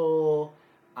 we're full,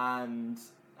 and...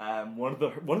 one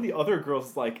of the other girls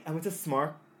is like, it's a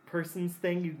smart person's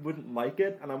thing, you wouldn't like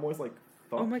it, and I'm always like,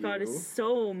 fuck you. Oh my god, it's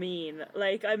so mean.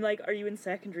 Like, I'm like, are you in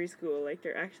secondary school? Like,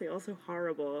 they're actually also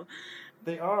horrible.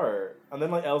 They are. And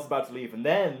then, like, Elle's about to leave, and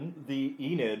then the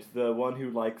Enid, the one who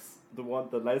likes, the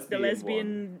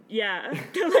lesbian yeah,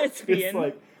 the lesbian. It's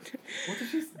like, what did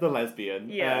she say? The lesbian.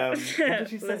 Yeah. What did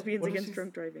she say? Lesbians against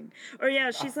drunk driving. Or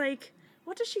yeah, she's like,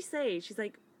 what does she say? She's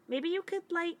like, maybe you could,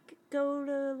 like, go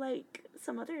to, like,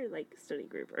 some other, like, study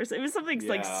group or so. It was something,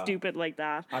 like, stupid like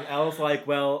that. And Elle's like,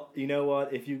 well, you know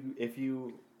what, if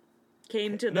you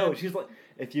came to No, she's like,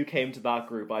 if you came to that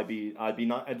group, I'd be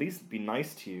not, at least be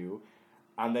nice to you.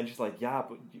 And then she's like, yeah,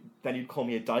 but then you'd call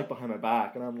me a dyke behind my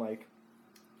back. And I'm like,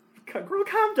 girl,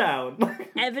 calm down.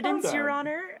 Evidence, calm down. Your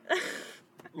Honor.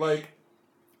 Like,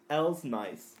 Elle's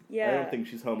nice. Yeah. I don't think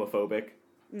she's homophobic.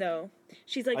 No.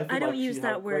 She's like, I don't use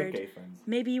that word.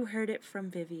 Maybe you heard it from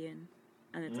Vivian.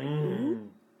 And it's like, ooh.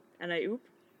 And I oop.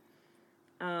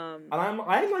 And I'm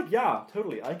like, yeah,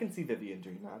 totally. I can see Vivian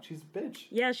doing that. She's a bitch.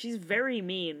 Yeah, she's very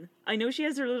mean. I know she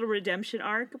has her little redemption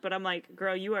arc, but I'm like,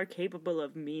 girl, you are capable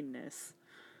of meanness.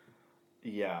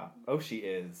 Yeah. Oh, she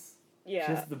is.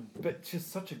 Yeah. She's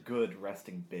such a good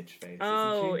resting bitch face.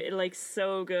 Oh, isn't she? like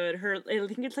so good. I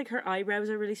think it's like her eyebrows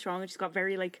are really strong, and she's got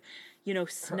very like,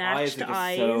 snatched her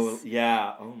eyes. So,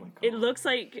 yeah. Oh my god. It looks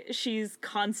like she's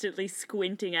constantly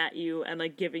squinting at you and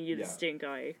like giving you the stink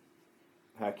eye.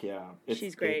 Heck yeah.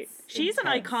 She's great. She's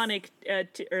intense. An iconic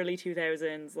early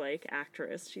 2000s like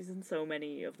actress. She's in so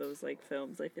many of those like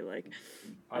films, I feel like.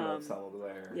 I love Selma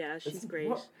Blair. Yeah, she's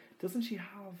great. Doesn't she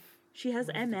have... She has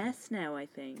MS now, I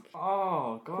think.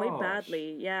 Oh, god. Quite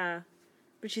badly, yeah.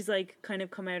 But she's like kind of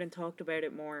come out and talked about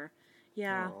it more.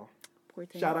 Yeah. Oh. Poor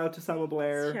thing. Shout out to Selma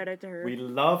Blair. Shout out to her. We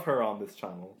love her on this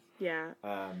channel. Yeah.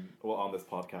 On this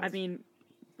podcast. I mean,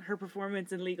 her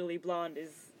performance in Legally Blonde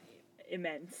is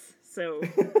immense. So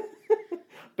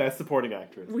Best supporting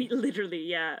actress. We literally,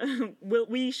 yeah.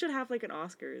 We should have like an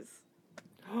Oscars.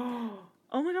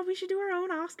 Oh my god, we should do our own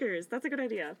Oscars. That's a good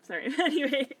idea. Sorry.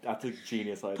 Anyway. That's a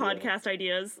genius idea. Podcast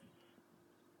ideas.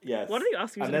 Yes. What are the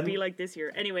Oscars going to be like this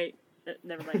year? Anyway,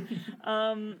 never mind.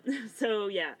 So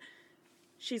yeah.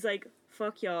 She's like,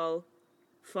 fuck y'all.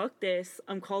 Fuck this.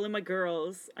 I'm calling my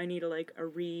girls. I need oh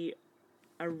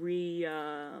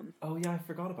yeah, I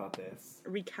forgot about this.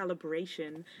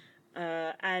 Recalibration.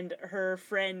 And her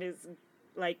friend is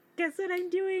like, guess what I'm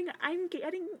doing? I'm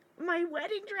getting my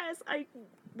wedding dress.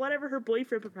 Whatever her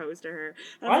boyfriend proposed to her.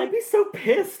 I'd be so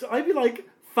pissed. I'd be like,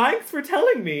 thanks for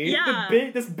telling me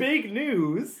this big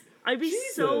news. I'd be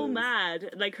so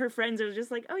mad. Like, her friends are just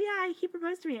like, oh yeah, he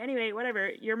proposed to me. Anyway,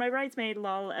 whatever. You're my bridesmaid,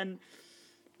 lol. And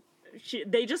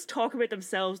they just talk about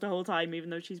themselves the whole time, even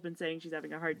though she's been saying she's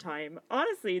having a hard time.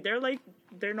 Honestly,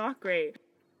 they're not great.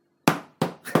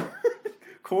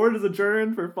 Court is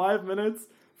adjourned for 5 minutes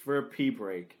for a pee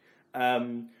break.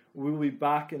 We'll be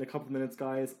back in a couple of minutes,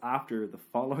 guys, after the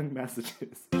following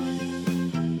messages.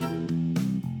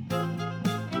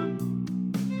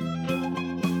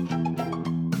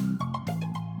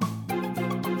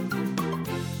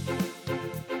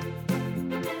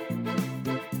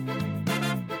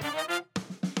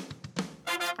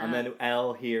 And then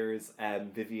Elle hears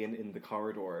Vivian in the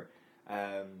corridor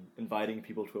inviting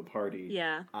people to a party.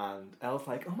 Yeah. And Elle's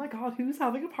like, oh my god, who's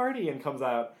having a party? And comes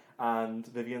out, and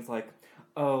Vivian's like,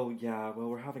 oh yeah, well,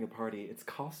 we're having a party. It's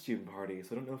costume party, so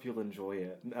I don't know if you'll enjoy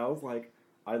it. And Elle's like,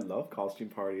 I love costume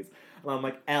parties. And I'm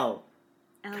like, Elle,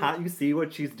 can't you see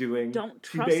what she's doing? Don't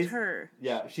trust her.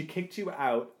 Yeah, she kicked you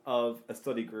out of a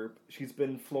study group. She's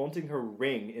been flaunting her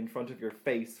ring in front of your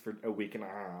face for a week and a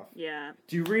half. Yeah.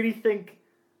 Do you really think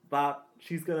that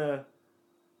she's gonna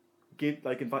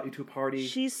invite you to a party?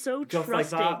 She's so just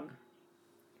trusting. Like that?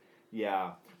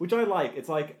 Yeah. Which I like. It's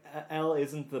like, Elle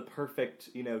isn't the perfect,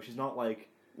 she's not like,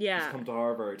 she's come to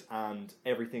Harvard and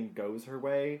everything goes her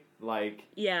way. Like,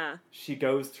 she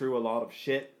goes through a lot of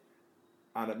shit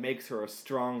and it makes her a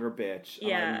stronger bitch.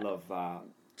 Yeah. And I love that.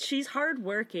 She's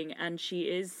hardworking and she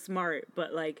is smart,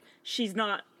 but, like, she's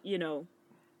not,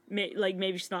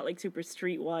 maybe she's not, like, super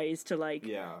streetwise to, like,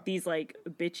 these, like,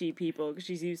 bitchy people, because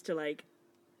she's used to, like,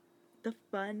 the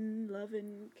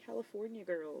fun-loving California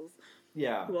girls.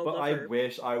 Yeah, but I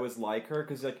wish I was like her,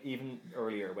 because, like, even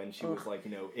earlier when she was, like,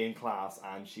 in class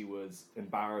and she was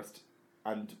embarrassed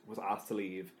and was asked to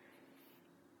leave.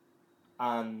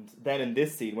 And then in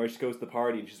this scene where she goes to the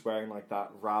party and she's wearing, like,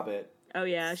 that rabbit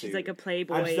suit. She's like a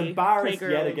playboy. And she's embarrassed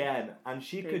yet again. And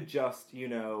she could just,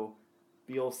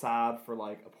 be all sad for,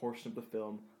 like, a portion of the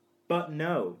film. But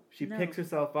no, she picks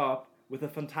herself up with a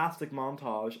fantastic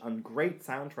montage and great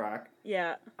soundtrack.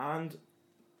 Yeah. And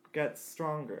gets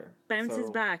stronger. Bounces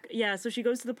back. Yeah, so she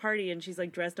goes to the party and she's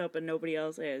like dressed up and nobody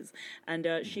else is. And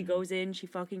she goes in, she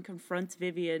fucking confronts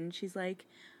Vivian. She's like,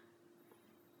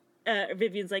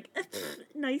 Vivian's like,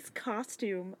 nice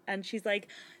costume. And she's like,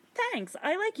 thanks,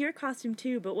 I like your costume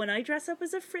too, but when I dress up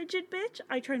as a frigid bitch,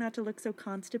 I try not to look so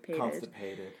constipated.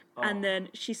 Oh. And then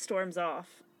she storms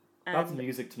off. That's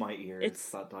music to my ears,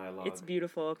 that dialogue. It's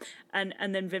beautiful. And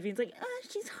then Vivian's like,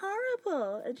 she's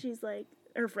horrible. And she's like,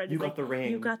 her friend is like, the ring.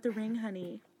 You got the ring,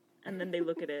 honey. And then they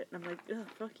look at it, and I'm like, ugh,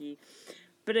 fuck you.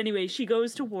 But anyway, she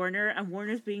goes to Warner, and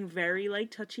Warner's being very,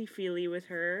 like, touchy-feely with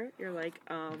her. You're like,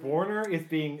 Warner is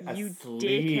being a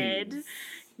dickhead.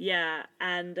 Yeah,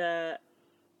 and,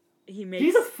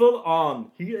 he's a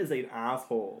full-on, he is an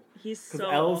asshole. He's so...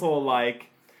 Because Elle's all like,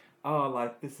 oh,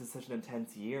 like, this is such an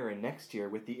intense year, and next year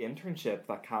with the internship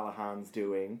that Callahan's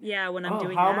doing. Yeah, when I'm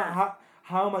doing that.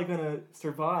 How am I gonna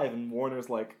survive? And Warner's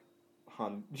like,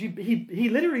 hon, he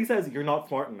literally says, you're not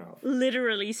smart enough.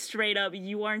 Literally, straight up,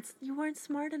 you aren't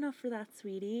smart enough for that,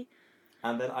 sweetie.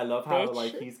 And then I love how,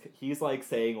 like, he's like,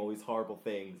 saying all these horrible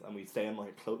things, and we stay in,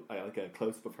 like, a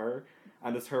close-up of her,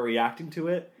 and it's her reacting to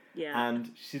it. Yeah.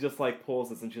 And she just, like,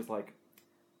 pauses, and she's like,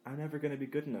 I'm never going to be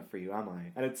good enough for you, am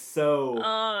I? And it's so...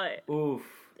 oof.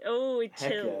 Oh, it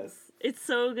chills. Yes. It's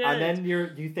so good. And then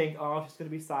you think, oh, she's going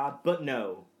to be sad. But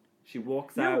no. She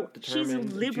walks out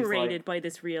determined. She's liberated by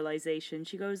this realization.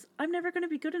 She goes, I'm never going to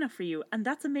be good enough for you. And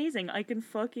that's amazing. I can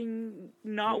fucking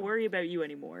not worry about you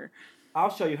anymore.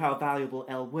 I'll show you how valuable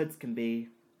Elle Woods can be.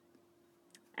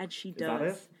 And she does. Is that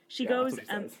it? She goes,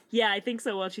 I think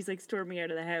so. While she's like storming out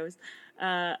of the house,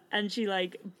 and she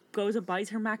like goes and buys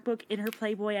her MacBook in her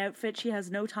Playboy outfit. She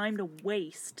has no time to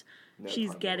waste.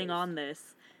 She's getting on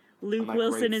this. Luke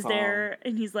Wilson is there,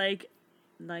 and he's like,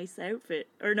 "Nice outfit."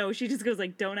 Or no, she just goes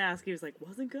like, "Don't ask." He was like,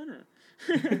 "Wasn't gonna."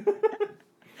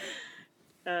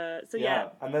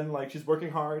 And then like she's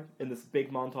working hard in this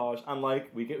big montage, and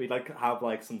like we have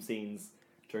like some scenes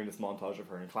during this montage of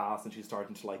her in class, and she's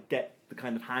starting to like get the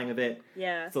kind of hang of it.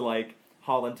 Yeah. So like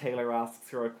Holland Taylor asks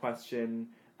her a question,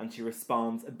 and she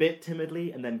responds a bit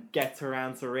timidly, and then gets her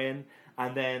answer in,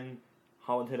 and then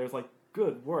Holland Taylor's like,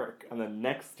 "Good work," and then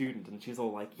next student, and she's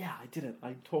all like, "Yeah, I did it.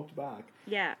 I talked back."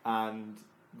 Yeah. And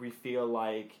we feel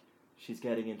like she's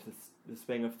getting into the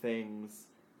swing of things,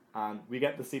 and we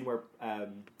get the scene where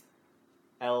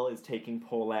Elle is taking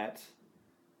Paulette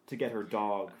to get her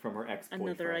dog from her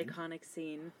ex-boyfriend. Another iconic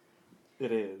scene.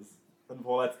 It is. And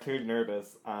Paulette's clearly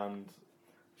nervous, and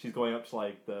she's going up to,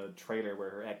 like, the trailer where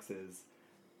her ex is,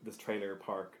 this trailer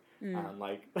park, and,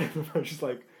 like, she's,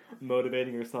 like,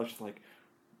 motivating herself. She's like,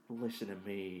 "Listen to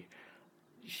me.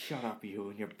 Shut up, you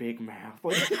and your big mouth."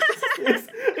 Like,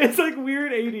 it's like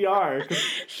weird ADR, because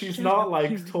she's not,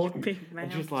 like, talking.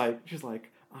 And she's like,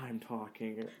 "I'm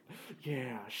talking.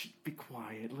 Yeah, be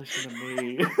quiet. Listen to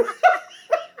me."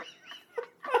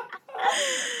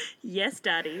 Yes,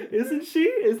 Daddy. Isn't she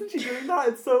doing that?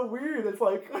 It's so weird. It's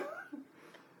like...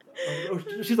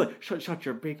 she's like, shut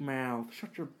your big mouth.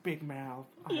 Shut your big mouth.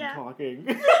 I'm talking.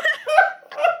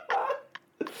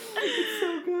 It's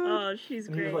so good. Oh, she's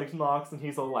and great. He like knocks, and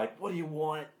he's all like, "What do you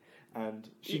want?" And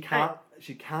she can't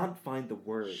find the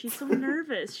words. She's so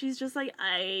nervous. She's just like,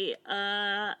 I,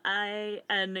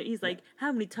 and he's like,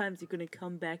 "How many times are you gonna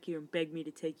come back here and beg me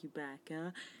to take you back,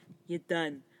 huh? You're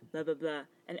done. Blah, blah, blah."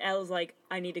 And Elle's like,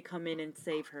 "I need to come in and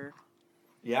save her."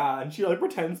 Yeah, and she like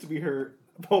pretends to be her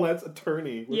Paulette's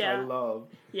attorney, which I love.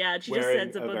 Yeah, and she just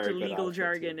says a bunch of legal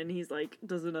jargon, and he's like,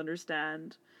 doesn't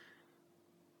understand.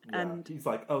 Yeah, and he's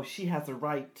like, "Oh, she has a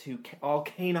right to all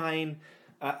canine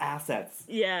assets."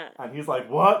 Yeah. And he's like,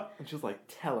 "What?" And she's like,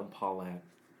 "Tell him, Paulette."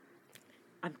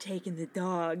 "I'm taking the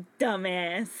dog,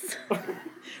 dumbass."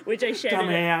 Which I shouted.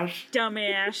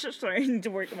 Dumbass. Sorry,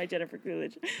 to work on my Jennifer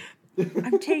Coolidge.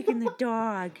 "I'm taking the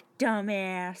dog,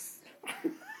 dumbass."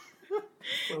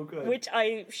 So good. Which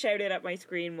I shouted at my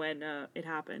screen when it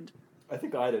happened. I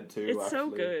think I did too. It's so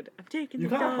good. "I'm taking the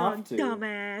dog,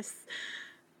 dumbass."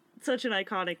 Such an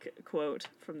iconic quote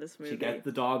from this movie. She gets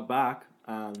the dog back.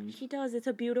 She does. It's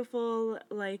a beautiful,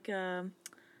 like,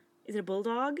 is it a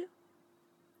bulldog?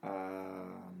 I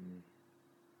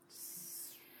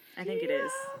think it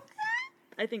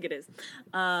is.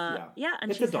 Yeah,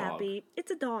 and she's happy. It's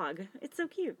a dog. It's so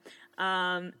cute.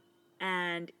 And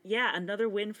yeah, another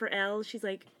win for Elle. She's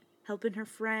like helping her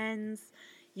friends,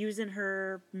 using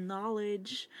her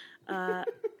knowledge.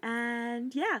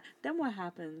 And yeah, then what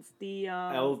happens?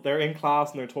 They're in class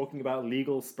and they're talking about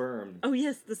legal sperm. Oh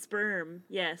yes, the sperm.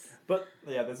 Yes. But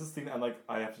yeah, there's this thing that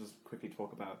I have to just quickly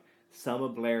talk about. Selma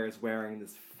Blair is wearing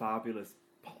this fabulous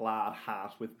plaid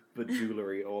hat with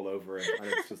bejewelry all over it,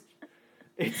 and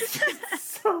it's just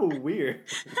so weird.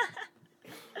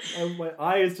 And my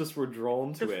eyes just were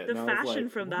drawn to it. The fashion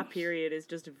from that period is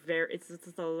just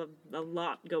it's a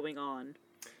lot going on.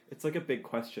 It's like a big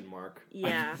question mark.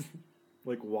 Yeah.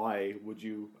 Like, why would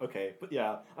you... Okay, but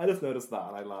yeah, I just noticed that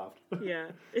and I laughed. Yeah,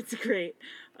 it's great.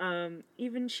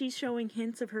 Even she's showing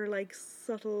hints of her, like,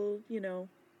 subtle,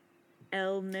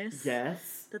 Elle-ness.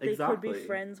 Yes, that they could be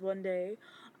friends one day.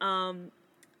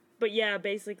 But yeah,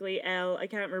 basically, Elle, I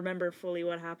can't remember fully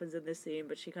what happens in this scene,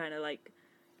 but she kind of, like,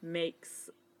 makes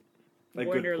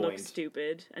Warner look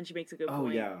stupid, and she makes a good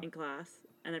point in class.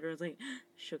 And everyone's like,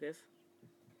 "Shugif."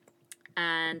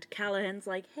 And Callahan's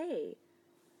like, "Hey,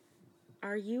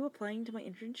 are you applying to my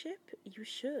internship? You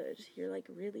should. You're, like,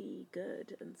 really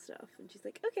good and stuff." And she's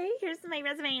like, "Okay, here's my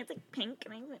resume. It's, like, pink,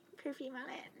 and I put perfume on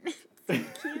it. It's so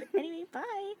cute. Anyway,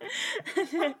 bye."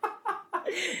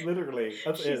 Literally.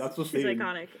 That's it. That's the scene. She's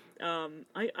iconic.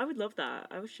 I would love that.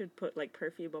 I should put, like,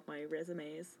 perfume on my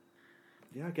resumes.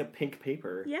 Yeah, get pink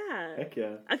paper. Yeah. Heck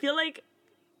yeah. I feel like,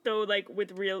 though, like,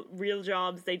 with real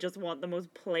jobs, they just want the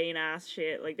most plain ass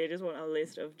shit. Like, they just want a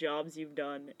list of jobs you've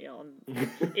done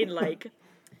in like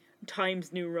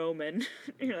Times New Roman.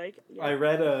 You're like, yeah. I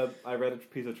read a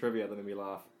piece of trivia that made me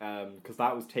laugh, because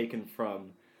that was taken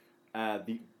from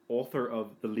the author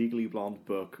of the Legally Blonde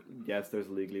book. Yes, there's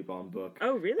a Legally Blonde book.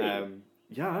 Oh, really?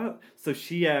 Yeah. So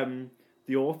she,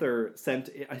 the author sent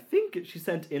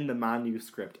in the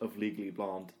manuscript of Legally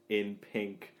Blonde in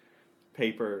pink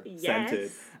paper,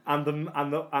 scented, and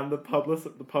the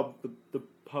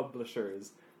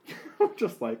publishers were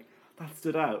just like, that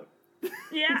stood out.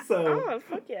 Yeah. So, oh,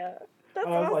 fuck yeah. That's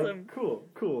I was awesome.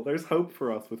 like, cool. There's hope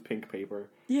for us with pink paper.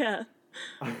 Yeah.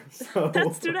 So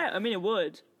that stood out. I mean, it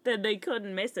would. Then they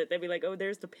couldn't miss it. They'd be like, oh,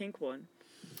 there's the pink one.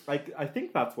 I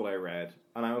think that's what I read.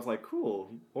 And I was like,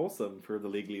 cool. Awesome for the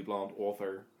Legally Blonde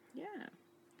author. Yeah.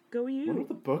 Go you. I wonder what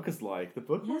the book is like. The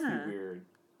book must be weird.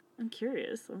 I'm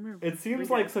curious. It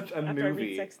seems like such a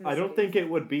movie. I don't think it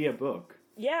would be a book.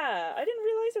 Yeah, I didn't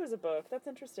realize it was a book. That's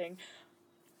interesting.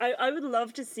 I would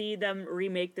love to see them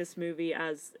remake this movie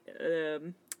as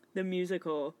the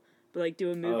musical, but like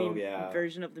do a movie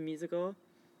version of the musical.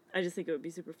 I just think it would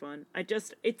be super fun.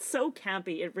 It's so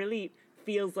campy. It really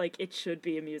feels like it should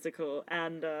be a musical,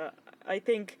 and I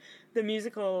think the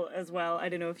musical as well. I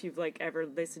don't know if you've like ever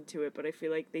listened to it, but I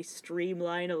feel like they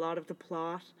streamline a lot of the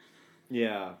plot.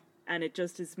 Yeah. And it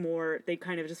just is more. They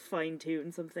kind of just fine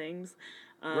tune some things.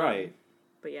 Right.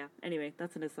 But yeah, anyway,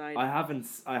 that's an aside. I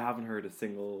haven't heard a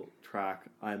single track.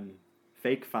 I'm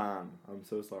fake fan. I'm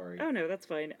so sorry. Oh no, that's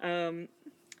fine.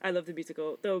 I love the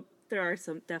musical, though there are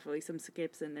definitely some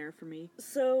skips in there for me.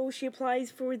 So she applies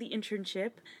for the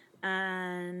internship,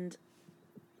 and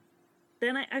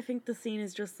then I think the scene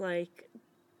is just like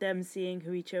them seeing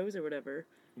who he chose or whatever.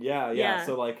 Yeah.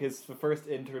 So like his first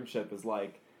internship is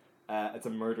like it's a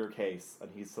murder case,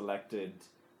 and he's selected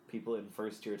people in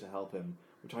first year to help him,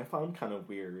 which I found kind of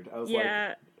weird. I was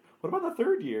like, what about the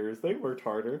third years? They worked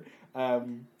harder.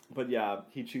 But yeah,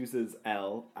 he chooses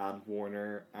Elle and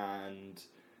Warner and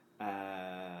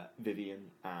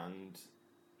Vivian and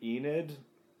Enid.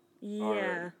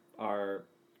 Yeah. Our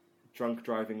drunk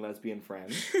driving lesbian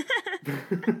friend.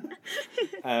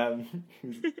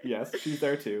 Yes, she's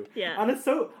there too. Yeah. And it's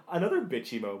another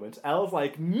bitchy moment. Elle's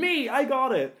like, me, I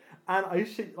got it. And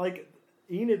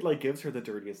Enid like gives her the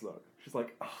dirtiest look. She's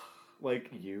like, ugh.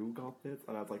 Like, you got this?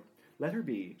 And I was like, let her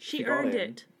be. She earned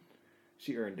it.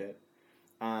 She earned it.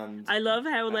 And I love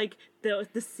how, like, the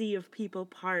sea of people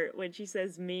part when she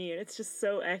says me, and it's just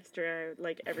so extra.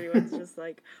 Like, everyone's just,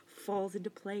 like, falls into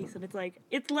place. And it's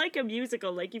like a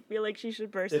musical. Like, you feel like she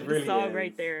should burst into the song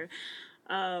right there.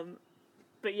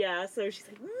 But yeah, so she's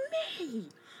like, me!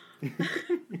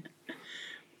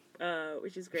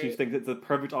 Which is great. She thinks it's a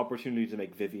perfect opportunity to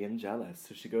make Vivian jealous.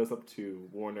 So she goes up to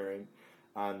Warner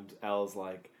and Elle's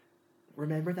like,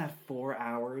 remember that 4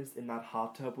 hours in that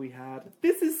hot tub we had?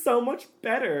 This is so much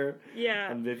better. Yeah.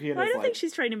 And Vivian I don't think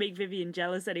she's trying to make Vivian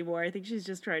jealous anymore. I think she's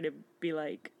just trying to be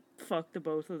like, fuck the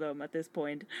both of them at this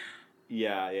point.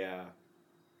 Yeah.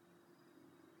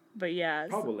 But yeah.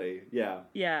 Probably, yeah.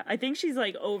 Yeah, I think she's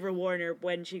like over Warner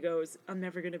when she goes, I'm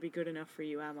never going to be good enough for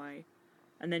you, am I?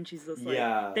 And then she's just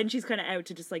like, then she's kind of out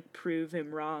to just like prove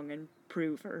him wrong and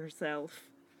prove for herself.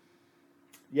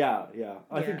 Yeah.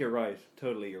 I think you're right.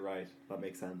 Totally, you're right. That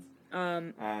makes sense.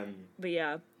 But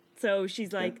yeah, so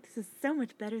she's like, this is so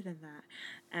much better than that.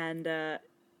 And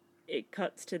it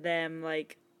cuts to them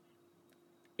like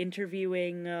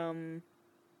interviewing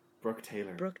Brooke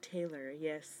Taylor,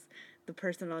 yes. The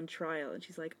person on trial. And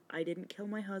she's like, I didn't kill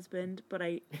my husband, but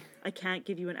I can't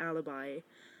give you an alibi.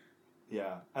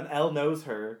 Yeah. And Elle knows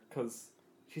her because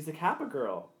she's a Kappa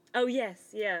girl. Oh,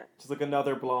 yes, yeah. She's like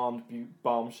another blonde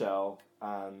bombshell.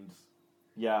 And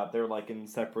yeah, they're like in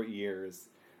separate years.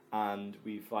 And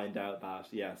we find out that,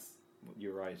 yes,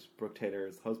 you're right, Brooke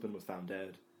Taylor's husband was found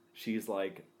dead. She's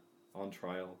like on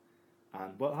trial.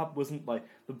 And what happened wasn't like,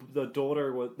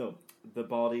 the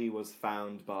body was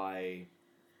found by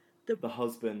the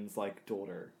husband's like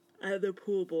daughter. The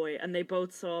pool boy. And they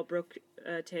both saw Brooke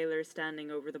Taylor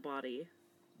standing over the body.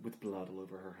 With blood all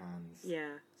over her hands.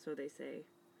 Yeah, so they say.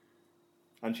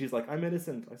 And she's like, I'm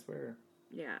innocent, I swear.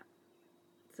 Yeah.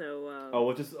 So,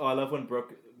 I love when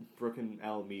Brooke and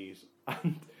Elle meet,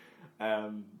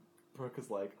 and Brooke is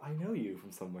like, I know you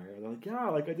from somewhere. And they're like, yeah,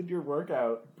 like I did your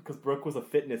workout, because Brooke was a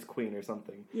fitness queen or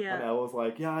something. Yeah. And Elle was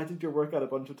like, yeah, I did your workout a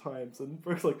bunch of times. And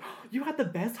Brooke's like, you had the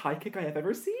best high kick I have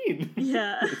ever seen.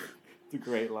 Yeah. It's a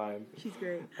great line. She's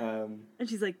great. And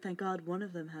she's like, thank God one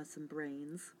of them has some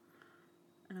brains.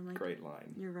 And I'm like, great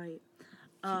line. You're right.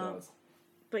 She does.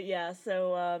 But yeah,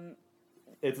 so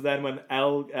it's then when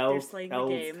Elle's telling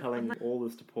all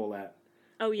this to Paulette.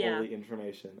 Oh yeah. All the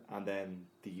information, and then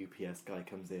the UPS guy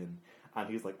comes in, and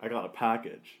he's like, "I got a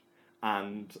package,"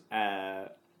 and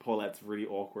Paulette's really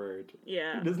awkward.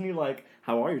 Yeah. Isn't he like,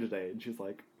 how are you today? And she's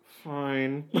like,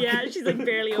 fine. Yeah, she's like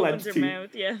barely opens her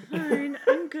mouth. Yeah, fine,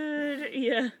 I'm good.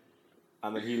 Yeah.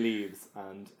 And then he leaves,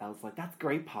 and Elle's like, that's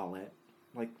great, Paulette.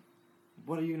 Like,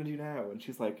 what are you going to do now? And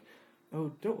she's like,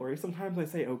 oh, don't worry, sometimes I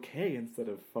say okay instead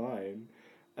of fine.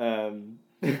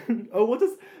 What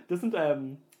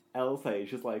doesn't Elle say?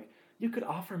 She's like, you could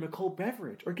offer him a cold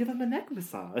beverage or give him a neck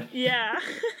massage. Yeah.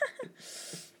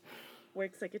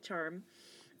 Works like a charm.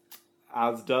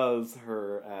 As does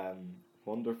her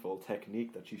wonderful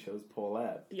technique that she shows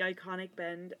Paulette. The iconic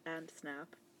bend and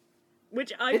snap.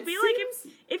 Which I feel like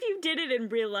if you did it in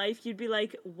real life, you'd be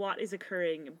like, what is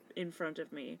occurring in front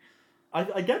of me?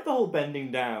 I get the whole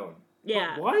bending down.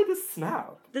 Yeah. But why the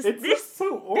snap? It's just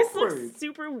so awkward. This looks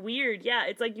super weird. Yeah,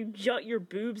 it's like you jut your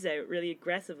boobs out really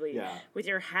aggressively with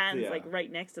your hands like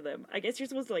right next to them. I guess you're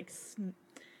supposed to like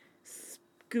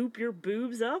scoop your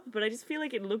boobs up, but I just feel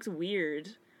like it looks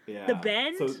weird. Yeah. The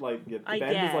bend? So like the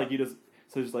bend is like you just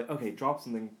it's like, okay, drop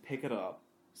something, pick it up.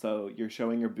 So you're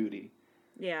showing your booty.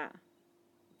 Yeah.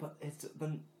 But it's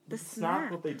then the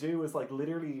snap what they do is like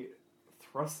literally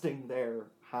thrusting their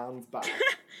hands back.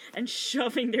 And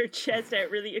shoving their chest out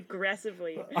really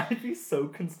aggressively. I'd be so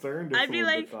concerned if I'd be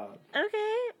like, did that.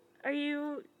 Okay,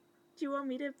 do you want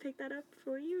me to pick that up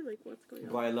for you? Like, what's going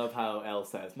on? But I love how Elle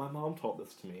says, my mom taught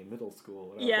this to me in middle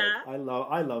school. And yeah. I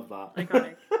love that.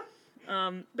 Iconic.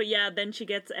 But yeah, then she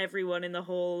gets everyone in the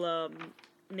whole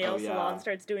nail salon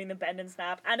starts doing the bend and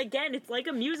snap. And again, it's like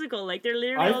a musical. Like, they're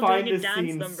literally all doing a dance number. I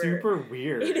find this scene super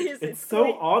weird. It is. It's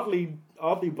so oddly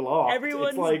blocked.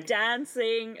 Everyone's like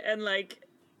dancing and like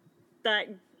that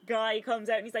guy comes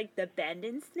out and he's like, the bend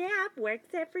and snap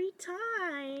works every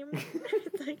time.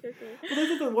 It's like, okay. Well,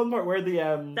 this is the one part where the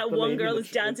one girl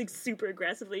is dancing super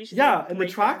aggressively. She's like in the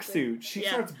tracksuit. She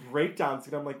starts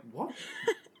breakdancing. I'm like, what?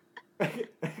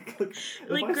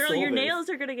 like girl, your nails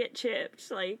are gonna get chipped.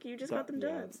 Like, you just got them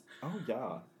done. Oh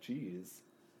yeah, jeez.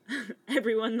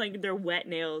 Everyone, like, their wet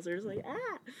nails are just like,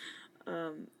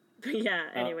 but yeah,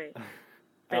 anyway.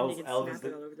 Bending and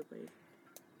snapping all over the place.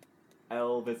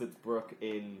 Elle visits Brooke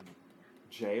in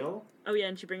jail. Oh yeah,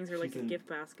 and she brings her like a gift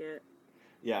basket.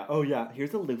 Yeah. Oh yeah.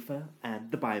 Here's a loofah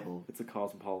and the Bible. It's a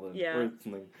Cosmopolitan or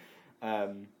something.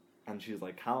 And she's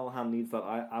like, Callahan needs that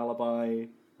alibi,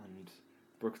 and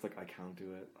Brooke's like, I can't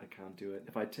do it.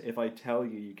 If I tell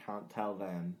you, you can't tell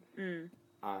them.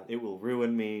 It will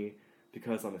ruin me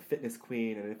because I'm a fitness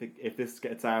queen, and if this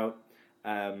gets out,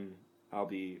 I'd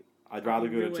rather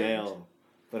go to jail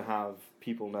than have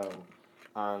people know.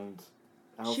 And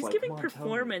she's like, giving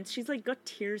performance. She's like got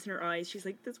tears in her eyes. She's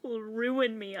like, this will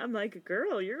ruin me. I'm like,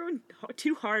 girl, you're going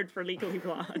too hard for Legally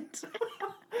Blonde.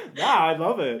 Yeah, I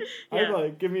love it. Yeah. I'm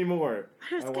like, give me more.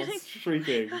 I want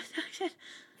shrieking.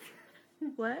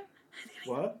 What?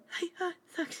 What?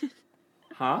 Suction.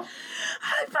 Huh?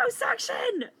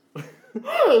 Hyposuction!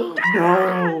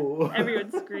 No!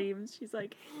 Everyone screams. She's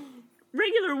like,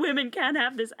 regular women can't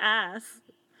have this ass.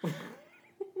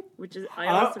 Which is, I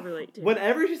also relate to.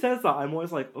 Whenever she says that, I'm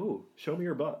always like, oh, show me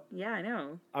your butt. Yeah, I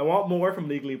know. I want more from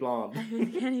Legally Blonde.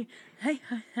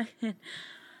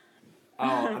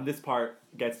 And this part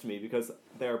gets to me because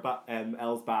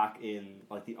Elle's back in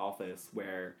like the office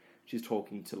where she's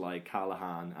talking to like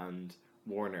Callahan and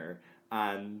Warner,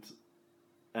 and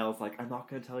Elle's like, I'm not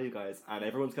going to tell you guys, and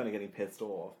everyone's kind of getting pissed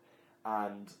off,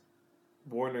 and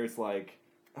Warner's like,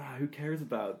 who cares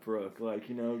about Brooke? Like,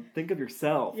 think of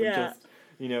yourself and just,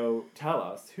 tell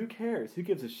us. Who cares? Who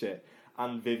gives a shit?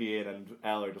 And Vivian and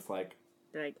Elle are just like,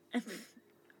 they're like, all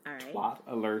right. Twat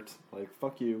alert. Like,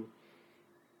 fuck you.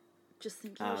 Just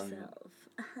think of yourself.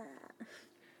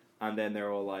 And then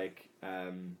they're all like,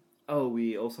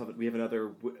 we have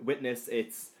another witness.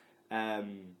 It's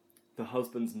the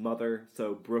husband's mother,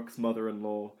 so Brooke's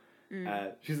mother-in-law.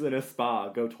 She's in a spa.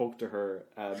 Go talk to her,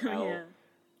 Elle. Yeah.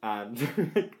 And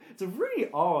it's a really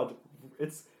odd.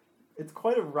 It's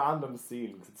quite a random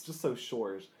scene because it's just so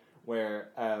short. Where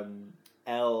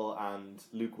Elle and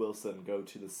Luke Wilson go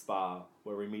to the spa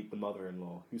where we meet the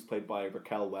mother-in-law, who's played by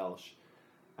Raquel Welch.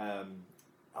 And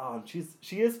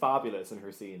she is fabulous in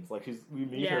her scenes. Like, we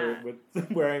meet her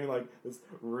with wearing like this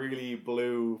really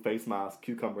blue face mask,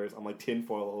 cucumbers, and like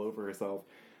tinfoil all over herself.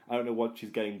 I don't know what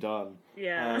she's getting done.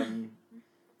 Yeah.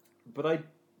 But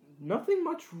nothing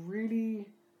much really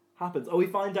happens. Oh, we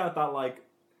find out that like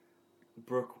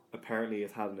Brooke apparently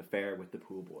has had an affair with the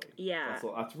pool boy. Yeah.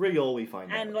 That's really all we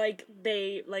find out. And like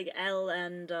Elle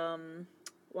and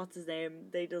what's his name?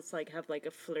 They just like have like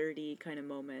a flirty kind of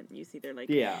moment. You see they're like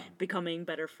becoming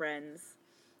better friends.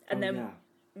 And then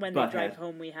when they drive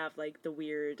home, we have like the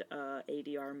weird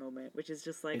ADR moment, which is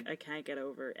just like I can't get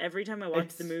over. Every time I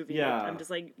watch the movie, I'm just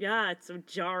like, it's so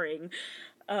jarring.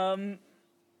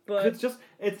 But it's just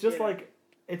like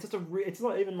it's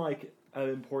not even like an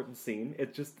important scene.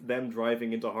 It's just them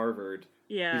driving into Harvard.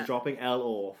 Yeah, he's dropping Elle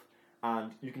off,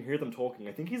 and you can hear them talking.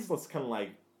 I think he's just kind of like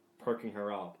perking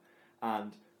her up,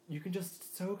 and you can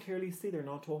just so clearly see they're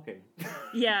not talking.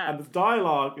 Yeah, and this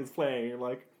dialogue is playing. You're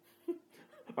like,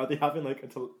 are they having like a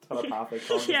telepathic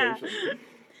conversation? Yeah.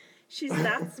 She's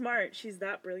that smart. She's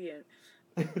that brilliant.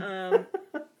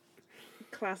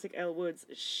 Classic Elle Woods.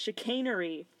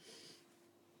 Chicanery.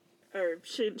 Or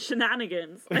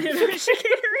shenanigans. Chicanery.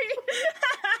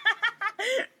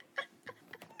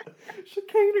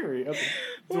 Chicanery.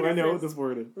 Do I know what this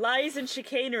word is? Lies and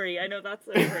chicanery. I know that's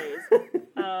a phrase.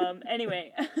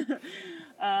 Anyway.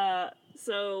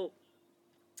 So...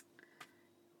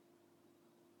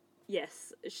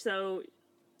 Yes, so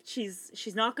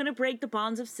she's not going to break the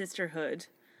bonds of sisterhood.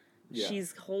 Yeah.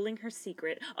 She's holding her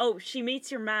secret. Oh, she meets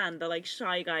your man, the like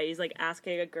shy guy. He's like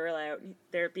asking a girl out.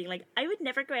 They're being like, I would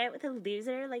never go out with a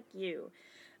loser like you.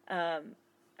 And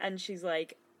she's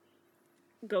like,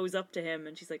 goes up to him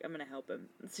and she's like, I'm going to help him.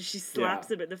 And so she slaps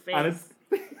him in the face.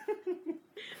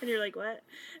 And you're like, what?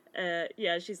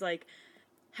 She's like,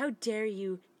 how dare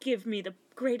you give me the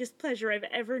greatest pleasure I've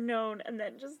ever known and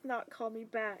then just not call me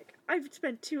back. I've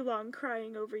spent too long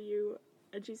crying over you.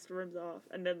 And she storms off.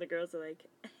 And then the girls are like,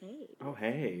 hey. Oh,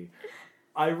 hey.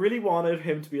 I really wanted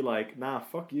him to be like, nah,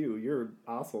 fuck you, you're an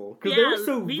asshole. Because they were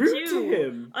so rude to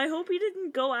him. I hope he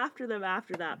didn't go after them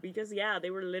after that. Because, they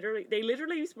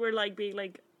literally were like being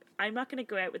like, I'm not going to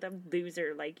go out with a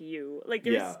loser like you. Like,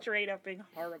 they were straight up being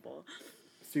horrible.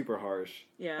 Super harsh.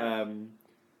 Yeah.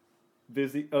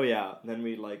 Then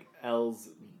we like Elle's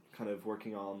kind of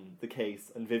working on the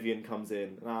case, and Vivian comes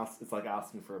in and it's like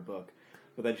asking for a book,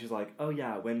 but then she's like, oh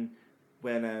yeah, when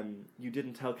you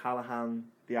didn't tell Callahan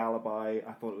the alibi,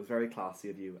 I thought it was very classy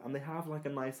of you, and they have like a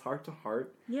nice heart to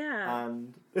heart. Yeah.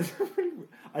 And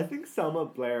I think Selma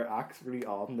Blair acts really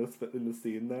odd in the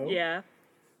scene though. Yeah.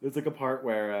 There's like a part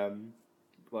where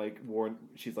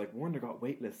she's like, Warner got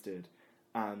waitlisted,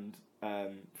 and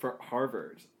for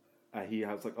Harvard. He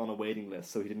was like on a waiting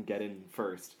list, so he didn't get in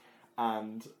first.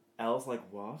 And Elle's like,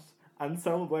 what? And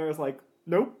Selma Blair is like,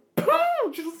 nope.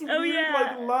 Just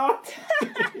like laugh.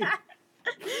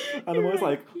 And I'm always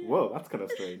like, whoa, that's kind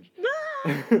of strange.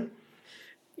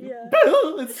 Yeah.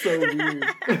 It's so weird.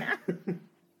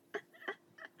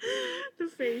 The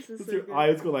face is so your good.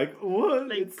 eyes go like, what?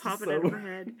 Like it's popping out of her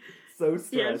head. So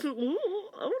stretched. Yeah,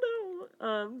 oh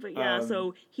no. But yeah,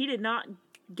 so he did not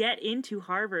get into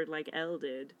Harvard like Elle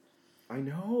did. I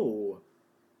know.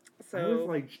 So I was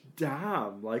like,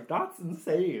 damn, like that's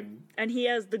insane. And he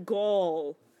has the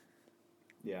gall.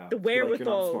 Yeah. The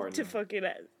wherewithal to fucking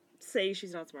say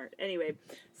she's not smart. Anyway,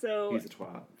 so he's a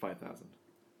twat. 5,000.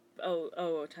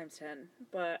 Oh, times 10.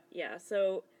 But yeah,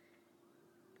 so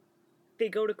they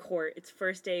go to court. It's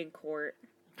first day in court.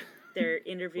 They're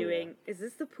interviewing. Is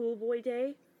this the pool boy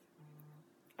day?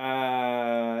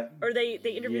 Or they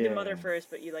interview the mother first,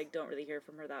 but you like don't really hear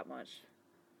from her that much.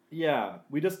 Yeah,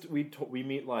 we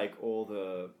meet like all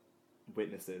the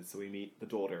witnesses. So we meet the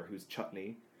daughter, who's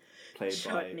Chutney, played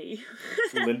by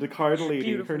Linda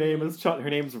Cardellini. Her name is Her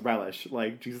name's Relish.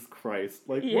 Like Jesus Christ!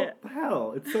 Like what the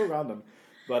hell? It's so random.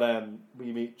 But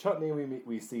we meet Chutney.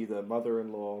 We see the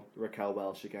mother-in-law Raquel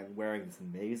Welch again, wearing this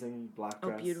amazing black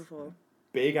dress. Oh, beautiful!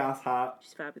 Big ass hat.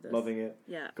 She's fabulous. Loving it.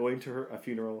 Yeah. Going to a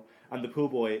funeral, and the pool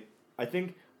boy. I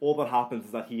think all that happens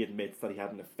is that he admits that he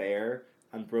had an affair,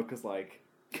 and Brooke is like.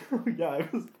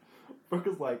 Brooke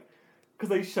is like, because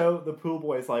they show the pool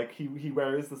boy's like he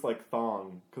wears this like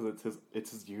thong because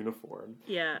it's his uniform.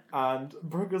 Yeah. And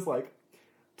Brooke is like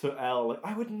to Elle, like,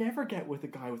 I would never get with a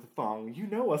guy with a thong. You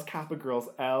know us Kappa girls,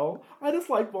 Elle. I just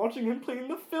like watching him clean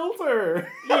the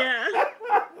filter. Yeah.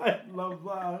 I love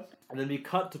that. And then we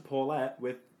cut to Paulette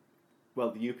with.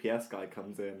 Well, the UPS guy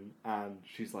comes in and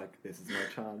she's like, this is my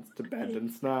chance to bend and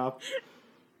snap.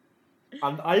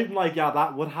 And I'm like, yeah,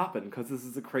 that would happen because this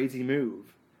is a crazy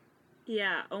move.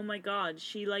 Yeah, oh my god.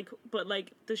 But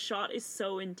the shot is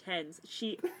so intense.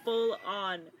 She full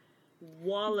on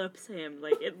wallops him.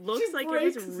 Like, it looks like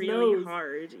it was really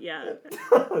hard. Yeah. It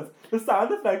does. The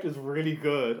sound effect is really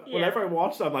good. Yeah. Whenever I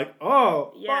watch it, I'm like,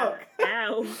 oh, fuck.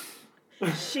 Ow.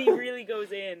 She really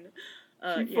goes in.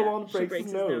 She full on breaks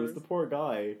his nose, the poor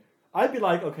guy. I'd be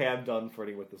like, okay, I'm done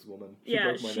flirting with this woman. She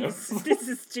broke my nose. This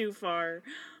is too far.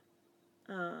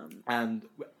 And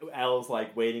Elle's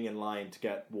like waiting in line to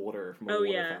get water from a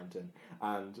water fountain,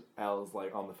 and Elle's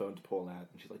like on the phone to Paulette,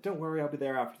 and she's like, "Don't worry, I'll be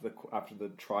there after the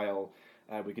trial.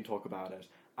 We can talk about it."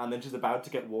 And then she's about to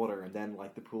get water, and then,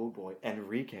 like, the pool boy,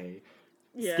 Enrique,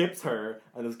 skips her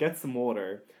and just gets some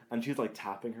water, and she's, like,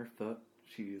 tapping her foot.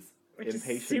 She's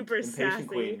impatient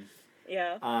queen.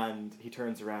 Yeah. And he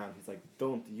turns around, he's like,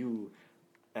 don't you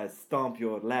stomp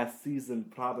your last season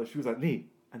Prada shoes at me.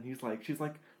 And she's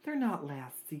like, they're not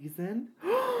last season.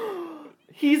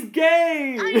 He's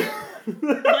gay!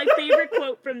 My favorite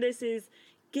quote from this is,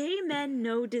 gay men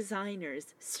know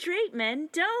designers, straight men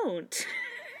don't.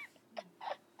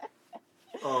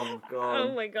 Oh god.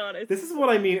 Oh my god. This is what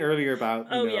I mean earlier about,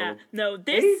 yeah. No,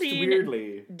 this scene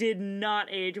weirdly. did not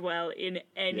age well in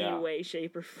any way,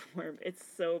 shape, or form. It's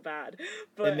so bad.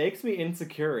 But it makes me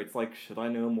insecure. It's like, should I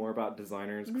know more about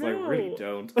designers? Because I really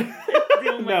don't.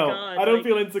 Oh my god. I don't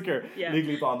feel insecure. Yeah.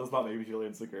 Legally Blonde does not make me feel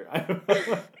insecure.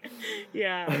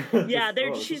 Yeah. Yeah,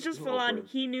 she's just full on,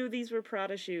 he knew these were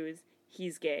Prada shoes.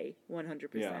 He's gay. 100%.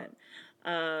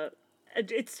 Yeah.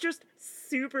 It's just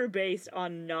super based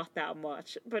on not that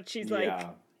much, but she's like,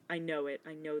 I know it.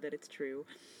 I know that it's true.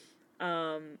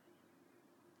 In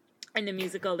the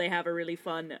musical, they have a really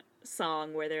fun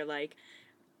song where they're like,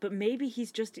 but maybe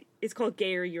it's called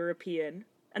Gay or European.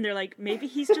 And they're like, maybe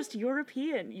he's just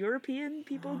European. European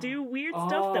people do weird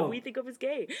stuff that we think of as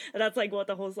gay. And that's like what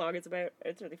the whole song is about.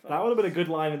 It's really fun. That would have been a good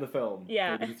line in the film.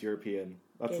 Yeah. Maybe he's European.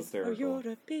 That's gay hysterical. Or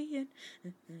European.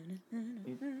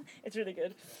 It's really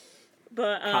good.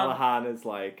 But Callahan is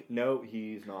like, no,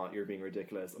 he's not. You're being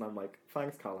ridiculous. And I'm like,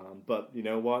 thanks, Callahan. But you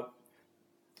know what?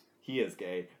 He is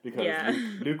gay. Because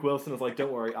Luke Wilson is like,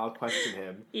 don't worry, I'll question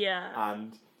him. Yeah.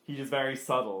 And he's just very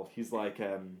subtle. He's like,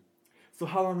 so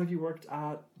how long have you worked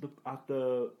at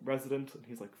the Resident? And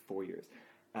he's like, 4 years.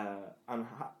 And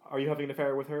are you having an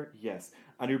affair with her? Yes.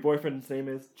 And your boyfriend's name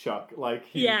is Chuck. Like,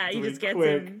 he just gets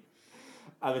him.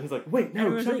 And then he's like, wait,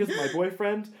 no, Chuck isn't my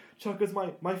boyfriend. Chuck is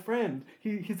my friend.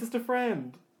 He's just a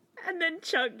friend. And then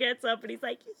Chuck gets up and he's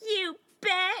like, you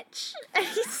bitch! And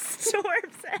he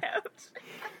storms out.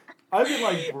 I'd be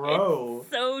like, bro. It's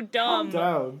so dumb. Calm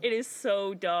down. It is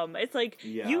so dumb. It's like,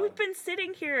 you've been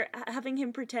sitting here having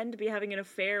him pretend to be having an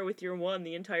affair with your one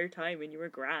the entire time and you were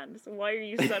grand. So why are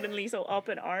you suddenly so up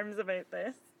in arms about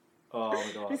this? Oh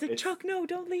my god. He's like, Chuck, no,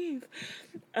 don't leave.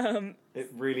 It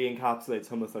really encapsulates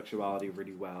homosexuality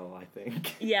really well, I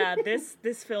think. Yeah,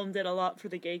 this film did a lot for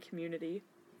the gay community.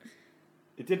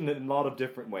 It did in a lot of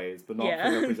different ways, but not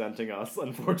for representing us,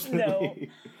 unfortunately.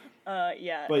 No.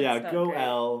 Yeah. But yeah, go great.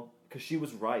 Elle, because she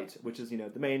was right, which is,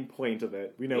 the main point of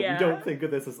it. We don't think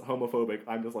of this as homophobic.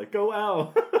 I'm just like, go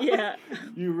Elle! Yeah.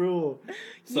 You rule.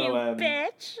 So, you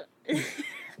bitch!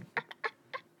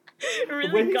 It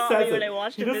really got me when I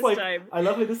watched it this time. I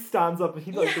love how he just stands up and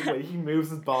he like the way he moves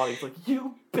his body. He's like,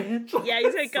 you bitch! Yeah,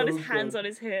 he's like got his hands on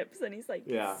his hips and he's like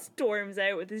storms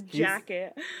out with his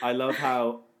jacket. I love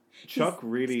how Chuck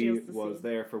really was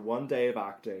there for one day of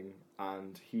acting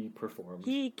and he performed.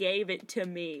 He gave it to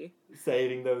me.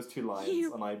 Saying those two lines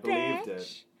and I believed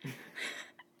it. So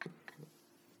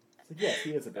yes,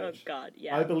 he is a bitch. Oh god,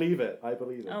 yeah. I believe it. Oh,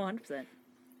 100%.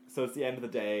 So it's the end of the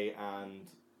day and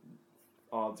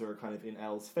odds are kind of in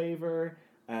Elle's favour.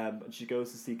 And she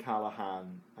goes to see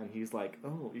Callahan, and he's like,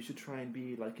 "Oh, you should try and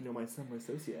be like my summer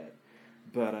associate."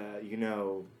 But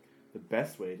the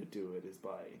best way to do it is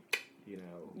by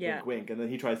wink wink. And then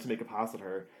he tries to make a pass at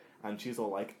her, and she's all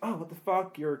like, "Oh, what the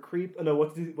fuck? You're a creep." Oh, no,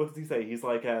 what does he say? He's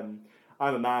like,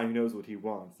 I'm a man who knows what he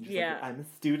wants. And she's like, I'm a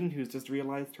student who's just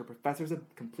realised her professor's a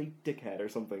complete dickhead or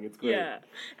something. It's great. Yeah.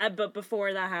 But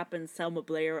before that happens, Selma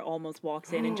Blair almost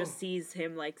walks in and just sees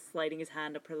him, like, sliding his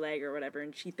hand up her leg or whatever,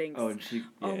 and she thinks,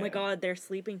 oh my god, they're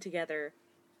sleeping together.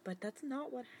 But that's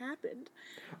not what happened.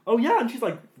 Oh, yeah, and she's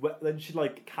like, then she,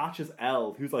 like, catches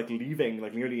Elle, who's, like, leaving,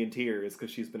 like, nearly in tears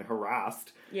because she's been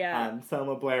harassed. Yeah. And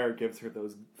Selma Blair gives her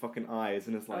those fucking eyes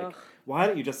and is like, why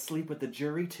don't you just sleep with the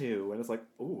jury, too? And it's like,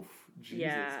 oof,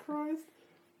 Jesus Christ.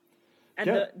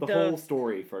 And the whole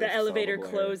story first. The elevator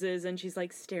closes and she's,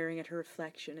 like, staring at her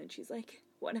reflection and she's like,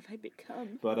 what have I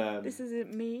become? But, this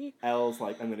isn't me. Elle's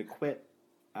like, I'm going to quit.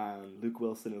 And Luke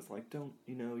Wilson is like, don't,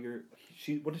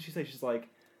 what did she say? She's like,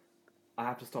 I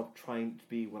have to stop trying to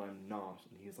be what I'm not.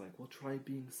 And he's like, well, try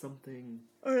being something.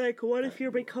 Or like, what if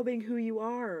you're becoming who you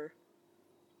are?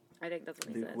 I think that's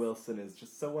what he says. Luke Wilson is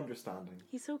just so understanding.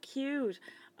 He's so cute.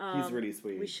 He's really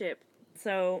sweet. We ship.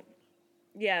 So,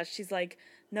 yeah, she's like,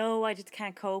 no, I just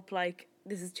can't cope. Like,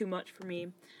 this is too much for me.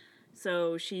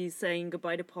 So she's saying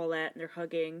goodbye to Paulette and they're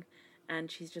hugging. And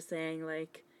she's just saying,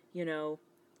 like,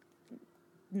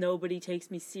 nobody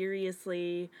takes me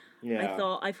seriously.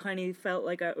 Yeah. I kind of felt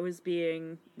like I was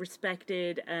being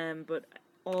respected, but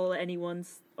all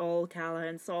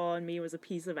Callahan saw in me was a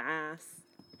piece of ass.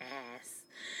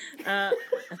 A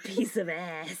piece of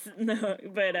ass. No,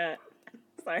 but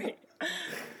sorry.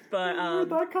 But where'd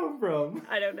that come from?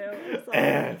 I don't know.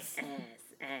 Ass.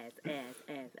 Ass.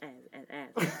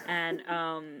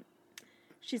 And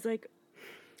she's like,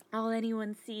 all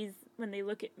anyone sees when they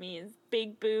look at me is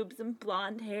big boobs and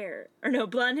blonde hair. Or no,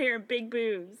 blonde hair and big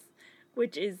boobs,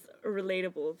 which is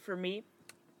relatable for me.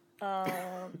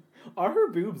 Are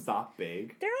her boobs that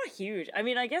big? They're not huge. I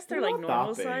mean, I guess they're like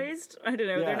normal sized. I don't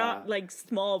know. Yeah. They're not like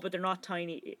small, but they're not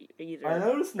tiny either. I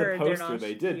noticed in the poster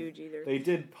they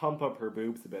did pump up her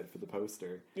boobs a bit for the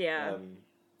poster. Yeah.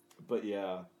 But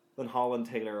yeah. Then Holland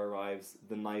Taylor arrives,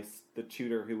 the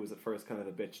tutor who was at first kind of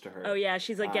a bitch to her. Oh yeah,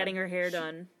 she's like getting her hair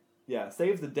done. Yeah,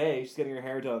 saves the day. She's getting her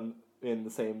hair done in the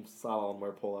same salon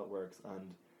where Paulette works,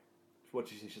 and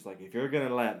she's like, if you're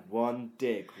gonna let one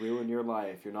dick ruin your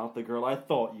life, you're not the girl I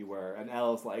thought you were. And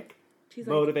Elle's like, she's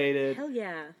motivated. Like, hell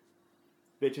yeah.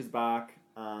 Bitch is back,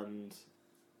 and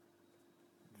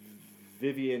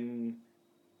Vivian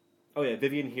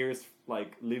hears,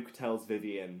 like, Luke tells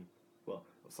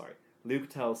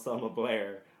Selma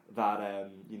Blair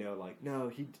that,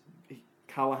 no,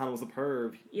 Callahan was a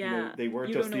perv. Yeah. They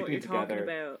weren't just sleeping together. Talking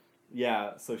about.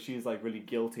 Yeah, so she's, like, really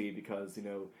guilty because,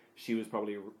 she was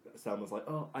probably, Selma's like,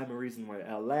 oh, I'm a reason why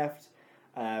Elle left.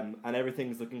 And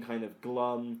everything's looking kind of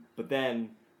glum. But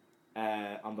then,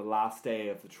 on the last day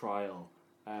of the trial,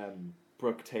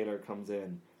 Brooke Taylor comes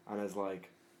in and is like,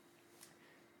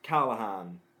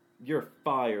 Callahan, you're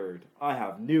fired. I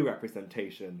have new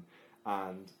representation.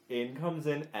 And in comes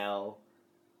in Elle.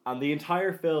 And the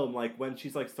entire film, like, when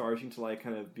she's, like, starting to, like,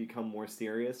 kind of become more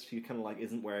serious, she kind of, like,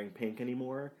 isn't wearing pink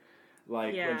anymore.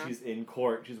 Like, when she's in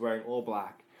court, she's wearing all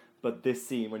black. But this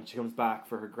scene, when she comes back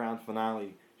for her grand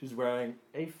finale, she's wearing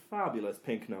a fabulous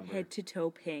pink number. Head to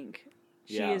toe pink.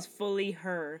 She is fully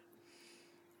her.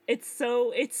 It's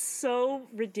so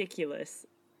ridiculous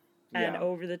and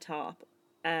over the top.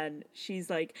 And she's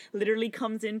like, literally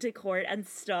comes into court and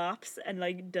stops and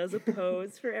like does a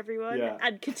pose for everyone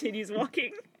and continues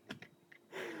walking.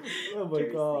 Oh my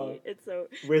god. It's so...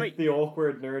 With the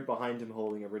awkward nerd behind him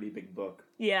holding a really big book.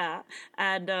 Yeah.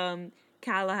 And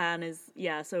Callahan is...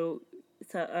 Yeah, so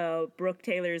Brooke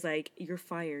Taylor's like, you're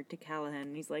fired to Callahan.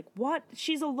 And he's like, what?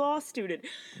 She's a law student.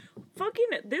 Fucking...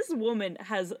 This woman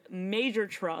has major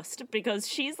trust because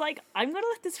she's like, I'm gonna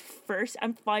let this first...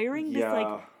 I'm firing this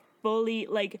like... fully,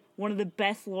 like, one of the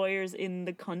best lawyers in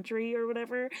the country or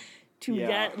whatever to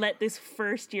let this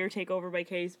first year take over my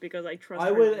case because I trust her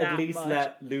I would that at least much.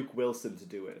 Let Luke Wilson to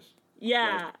do it.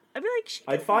 Yeah. Like, I'd be like...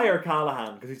 I'd fire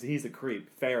Callahan because he's a creep.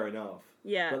 Fair enough.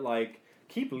 Yeah. But, like,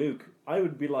 keep Luke. I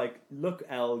would be like, look,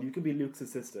 Elle, you can be Luke's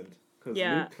assistant. Because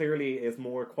Luke clearly is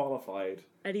more qualified.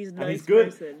 And he's a nice and he's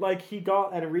good. person. Like, he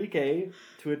got Enrique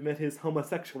to admit his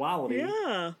homosexuality.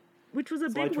 Yeah. Which was a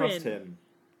big win. I trust him.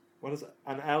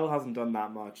 And Elle hasn't done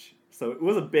that much. So it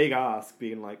was a big ask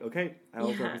being like, okay,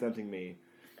 Elle's representing me.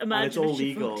 Imagine and it's all if she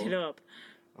legal. fucked it up.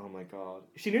 Oh my god.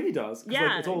 She nearly does. Yeah,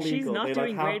 like, it's all legal. She's not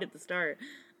doing great at the start.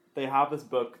 They have this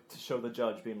book to show the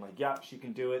judge being like, yeah, she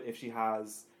can do it if she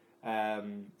has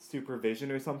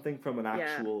supervision or something from an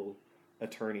actual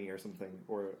attorney or something.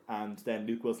 And then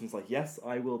Luke Wilson's like, yes,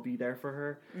 I will be there for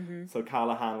her. Mm-hmm. So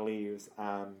Callahan leaves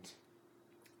and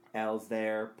Elle's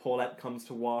there. Paulette comes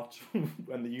to watch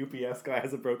when the UPS guy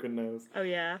has a broken nose. Oh,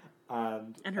 yeah.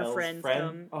 And her Elle's friends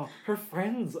come. Oh, her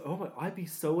friends. Oh, my, I'd be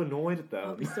so annoyed at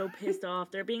them. I'd be so pissed off.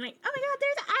 They're being like, oh my god,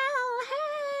 there's Elle!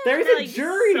 Hey! There's They're a like,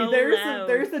 jury! So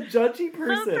there's the judgy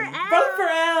person! Vote for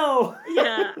Elle!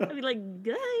 Yeah. I'd be like,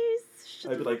 guys,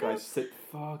 shut I'd be like, guys, sit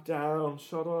the fuck down,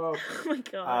 shut up. Oh my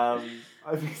god.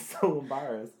 I'd be so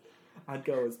embarrassed. I'd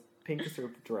go as pink as her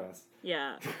dress.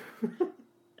 Yeah.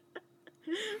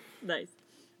 Nice.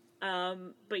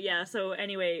 But yeah, so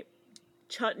anyway,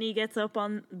 Chutney gets up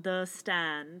on the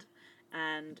stand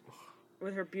and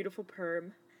with her beautiful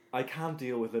perm. I can't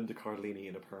deal with Linda Cardellini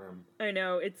in a perm. I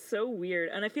know, it's so weird.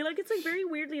 And I feel like it's like very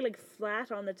weirdly like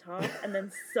flat on the top and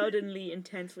then suddenly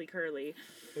intensely curly.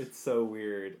 It's so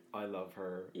weird. I love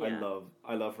her. Yeah.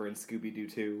 I love her in Scooby-Doo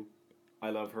 2. I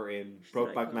love her in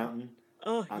Brokeback Mountain.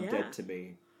 Oh, and yeah. Dead to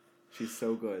Me. She's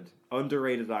so good.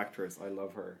 Underrated actress. I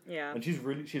love her. Yeah. And she's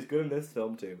good in this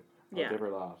film too. I'll give her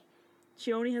that.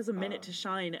 She only has a minute to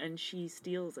shine and she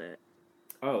steals it.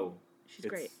 Oh. She's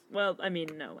great. Well, I mean,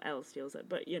 no, Elle steals it,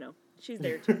 but, you know, she's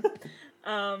there too.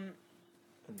 And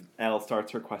Elle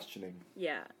starts her questioning.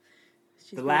 Yeah.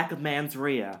 The lack of mens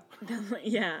rea.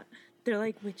 Yeah. They're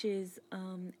like, which is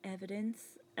evidence?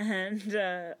 And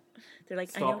they're like,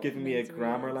 stop giving me a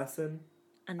grammar lesson.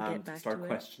 and get back start to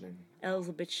questioning. Elle's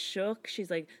a bit shook. She's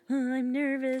like, I'm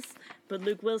nervous. But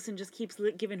Luke Wilson just keeps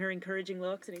giving her encouraging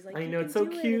looks, and he's like, I know, it's so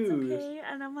cute. It's okay.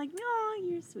 And I'm like, oh,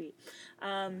 you're sweet.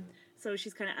 So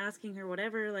she's kind of asking her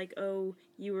whatever, like, oh,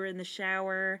 you were in the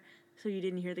shower, so you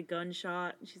didn't hear the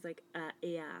gunshot. And she's like,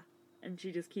 yeah. And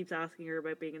she just keeps asking her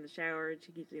about being in the shower, and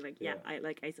she keeps being like, yeah. I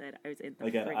said, I was in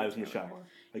the shower. I was in the shower.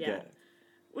 I get it.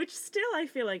 Which still I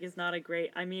feel like is not a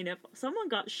great... I mean, if someone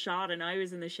got shot and I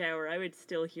was in the shower, I would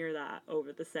still hear that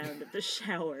over the sound of the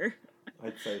shower.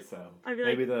 I'd say so. I'd be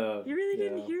maybe like, you really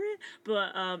didn't hear it?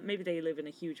 But maybe they live in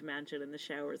a huge mansion and the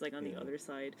shower's like on the other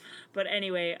side. But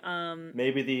anyway...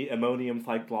 maybe the ammonium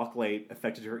thioglycolate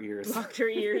affected her ears. Blocked her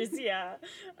ears, yeah.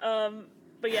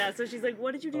 But yeah, so she's like,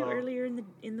 what did you do earlier in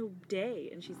the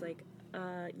day? And she's like,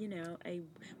 I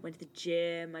went to the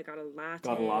gym, I got a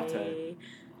latte.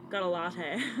 And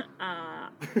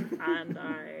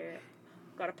I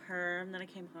got a perm, then I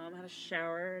came home, had a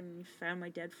shower, and found my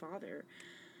dead father.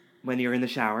 When you're in the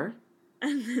shower?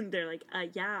 And then they're like,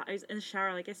 yeah, I was in the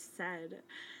shower, like I said.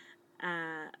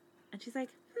 And she's like,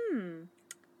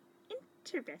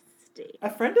 interesting. A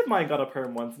friend of mine got a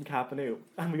perm once in Kapanuu,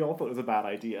 and we all thought it was a bad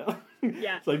idea.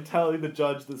 Yeah. It's like telling the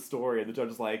judge the story, and the judge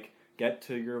is like, get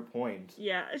to your point.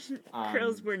 Yeah,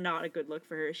 curls were not a good look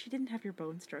for her. She didn't have your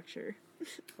bone structure.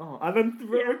 And then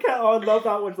Raquel, I love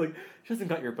that one. She's like, she hasn't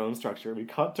got your bone structure. We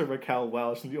cut to Raquel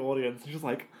Welch in the audience, and she's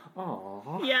like,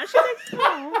 aw. Yeah, she's like,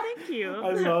 oh, thank you.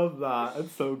 I love that.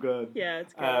 It's so good. Yeah,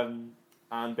 it's good.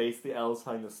 And basically, Elle's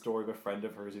telling the story of a friend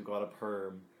of hers who got a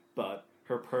perm, but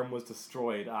her perm was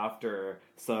destroyed after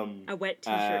a wet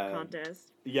t-shirt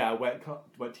contest. Yeah, wet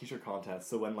t-shirt contest.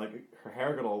 So when like her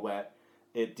hair got all wet,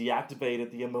 it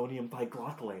deactivated the ammonium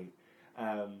thioglycolate.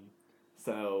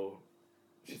 So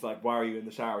she's like, why are you in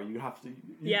the shower? You have to...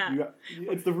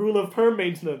 it's the rule of perm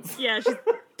maintenance. Yeah,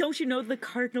 don't you know the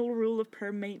cardinal rule of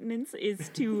perm maintenance is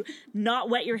to not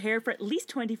wet your hair for at least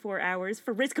 24 hours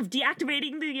for risk of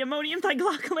deactivating the ammonium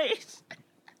thioglycolate?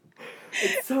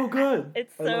 It's so good.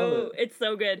 It's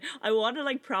so good. I want to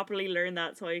like properly learn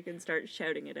that so I can start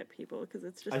shouting it at people because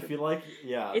it's just... I feel like,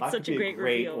 it's such a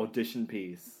great audition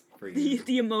piece.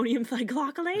 The ammonium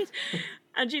thioglycolate.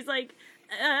 And she's like,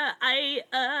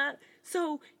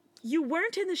 so you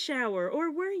weren't in the shower,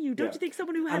 or were you? Don't you think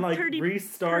someone who had 30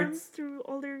 perms through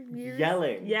all their years?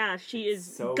 Yelling. Yeah, she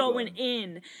is so going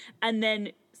in. And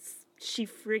then she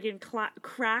friggin'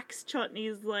 cracks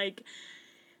Chutney's like,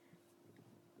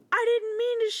 I didn't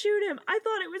mean to shoot him. I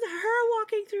thought it was her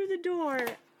walking through the door.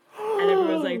 And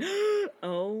everyone's like,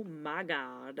 oh my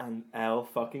god. And Elle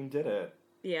fucking did it.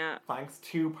 Yeah. Thanks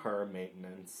to perm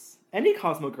maintenance. Any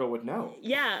Cosmo girl would know.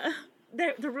 Yeah.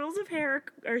 The rules of hair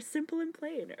are simple and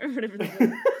plain, or whatever they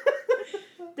are.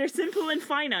 They're simple and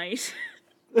finite.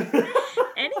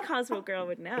 Any Cosmo girl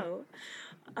would know.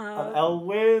 And Elle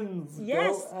wins.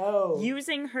 Yes. Go Elle.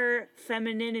 Using her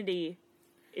femininity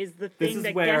is the thing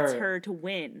that gets her to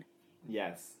win.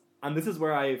 Yes. And this is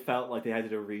where I felt like they had to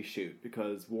do a reshoot,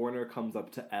 because Warner comes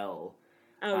up to Elle.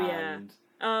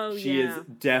 She is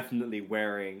definitely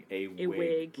wearing a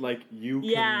wig. Like, you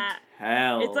can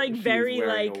tell. It's like very,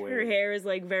 like, her hair is,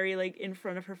 like, very, like, in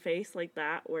front of her face, like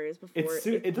that, whereas before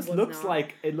it just looks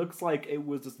like it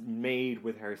was just made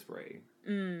with hairspray.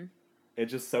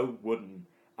 It's just so wooden.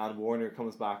 And Warner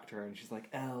comes back to her and she's like,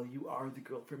 Elle, you are the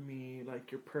girl for me.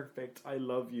 Like, you're perfect. I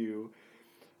love you.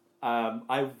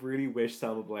 I really wish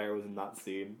Selma Blair was in that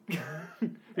scene.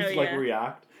 Like,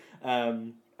 react.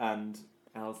 And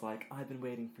Elle's like, I've been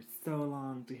waiting for so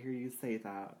long to hear you say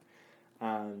that.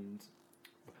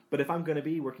 But if I'm going to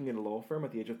be working in a law firm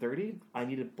at the age of 30, I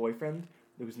need a boyfriend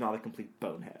who's not a complete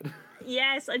bonehead.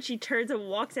 Yes, and she turns and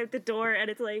walks out the door, and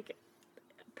it's like,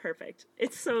 perfect.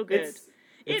 It's so good.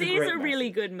 It is a really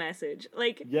good message.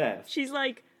 Like, yes. She's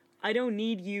like, I don't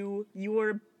need you.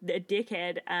 You're a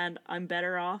dickhead, and I'm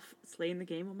better off slaying the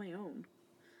game on my own.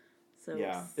 So,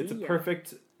 yeah, it's a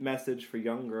perfect message for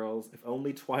young girls. If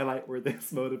only Twilight were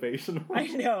this motivational. I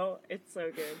know, it's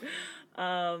so good.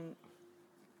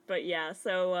 But yeah,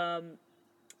 so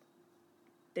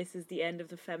this is the end of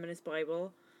the feminist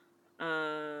Bible.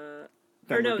 There's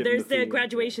the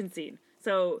graduation scene.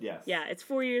 So yes. Yeah, it's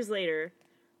 4 years later,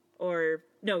 2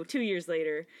 years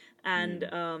later, and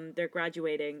they're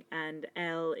graduating, and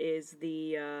Elle is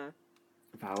the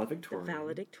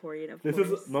valedictorian, of course. This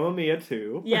is Mamma Mia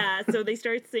too. Yeah, so they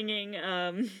start singing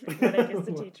When I Kissed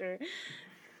the Teacher,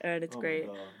 and it's great.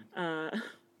 I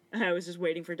was just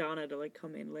waiting for Donna to like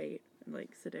come in late and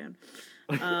like sit down.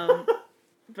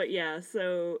 But yeah,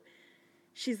 so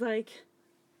she's like,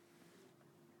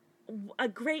 a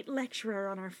great lecturer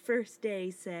on our first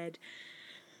day said,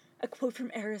 a quote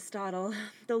from Aristotle.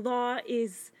 The law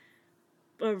is...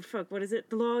 what is it?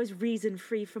 The law is reason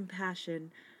free from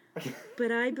passion.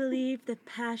 But I believe that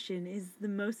passion is the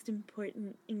most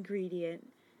important ingredient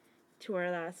to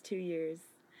our last 2 years.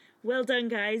 Well done,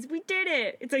 guys. We did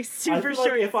it. It's like super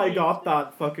short. Like if I got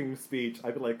that fucking speech,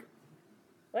 I'd be like,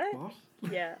 what?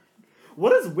 Yeah.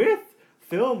 What is with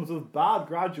films with bad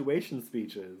graduation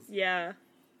speeches? Yeah.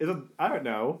 I don't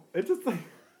know. It's just like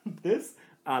this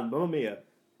and Mamma Mia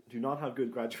do not have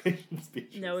good graduation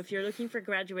speeches. No, if you're looking for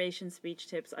graduation speech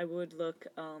tips, I would look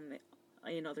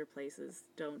in other places.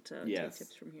 Don't take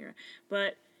tips from here.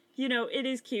 But you know, it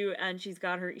is cute, and she's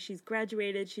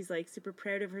graduated, she's, like, super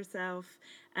proud of herself,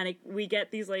 and we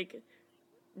get these, like,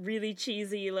 really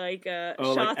cheesy, like, shots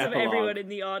like of everyone in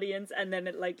the audience, and then,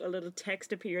 like, a little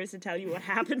text appears to tell you what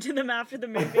happened to them after the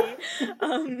movie.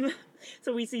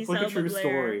 So we see Selma Blair.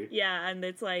 Story. Yeah, and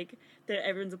it's, like,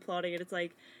 everyone's applauding it. It's,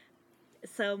 like,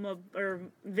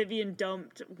 Vivian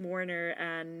dumped Warner,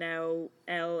 and now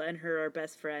Elle and her are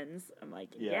best friends. I'm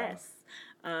like, yes.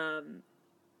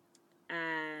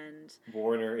 And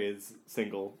Warner is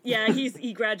single. Yeah,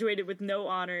 he graduated with no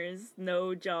honors,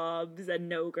 no jobs, and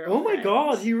no girlfriend. Oh my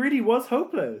god, he really was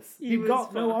hopeless. He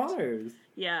got fucked. No honors.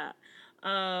 Yeah.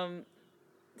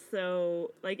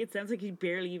 So, like, it sounds like he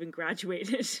barely even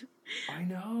graduated. I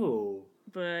know.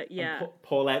 But, yeah. And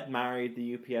Paulette married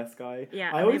the UPS guy.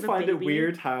 Yeah. I always find it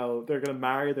weird how they're gonna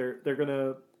marry they're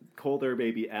gonna call their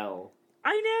baby Elle.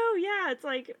 I know, yeah. It's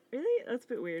like, really? That's a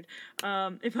bit weird.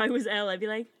 If I was Elle, I'd be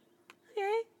like,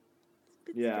 okay.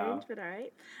 It's a bit strange, but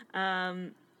alright.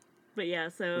 But yeah,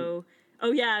 so...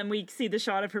 Oh yeah, and we see the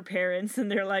shot of her parents,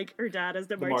 and they're like, her dad has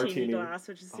the martini glass,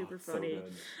 which is super funny.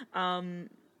 So and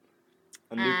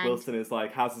Luke Wilson is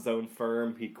like, has his own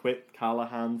firm, he quit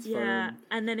Callahan's firm. Yeah,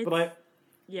 and then it's... But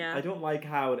I don't like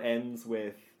how it ends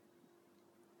with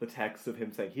the text of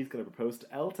him saying he's going to propose to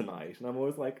Elle tonight, and I'm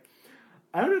always like,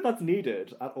 I don't know if that's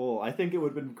needed at all. I think it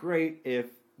would have been great if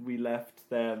we left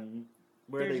them...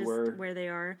 Where they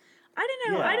are. I don't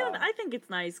know. Yeah. I think it's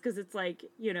nice because it's like,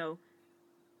 you know,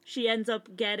 she ends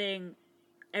up getting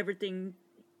everything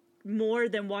more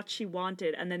than what she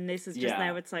wanted, and then this is just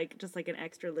now it's like just like an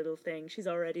extra little thing. She's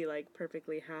already like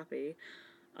perfectly happy.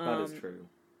 That is true.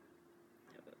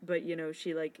 But you know,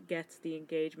 she like gets the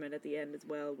engagement at the end as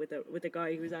well with a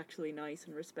guy who's actually nice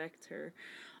and respects her.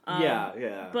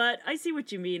 Yeah. But I see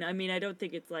what you mean. I mean, I don't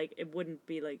think it's like it wouldn't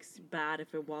be like bad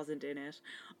if it wasn't in it.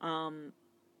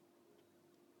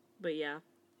 But yeah.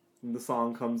 And the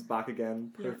song comes back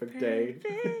again. Perfect Day.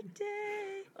 Perfect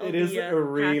Day. It is a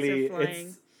really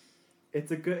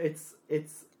it's a good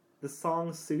it's the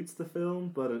song suits the film,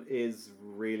 but it is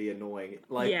really annoying.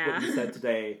 Like what you said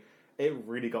today, it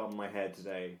really got in my head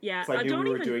today. Yeah, I knew we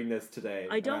were doing this today.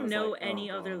 I don't know any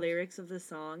other lyrics of the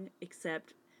song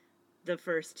except the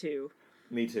first two.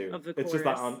 Me too. Of the it's chorus.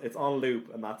 Just it's on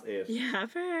loop, and that's it. Yeah,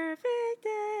 perfect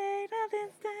day, nothing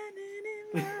standing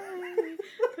in my way.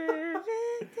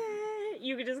 Perfect day.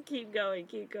 You can just keep going.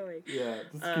 Yeah,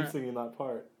 just keep singing that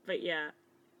part. But yeah,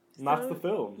 and that's the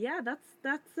film. Yeah,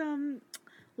 that's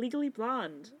Legally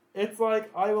Blonde. It's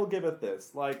like, I will give it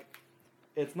this. Like,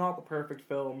 it's not the perfect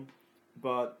film,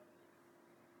 but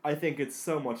I think it's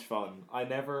so much fun. I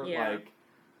never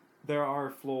there are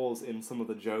flaws in some of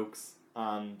the jokes,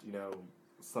 and you know,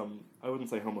 some, I wouldn't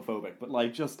say homophobic, but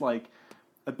like just like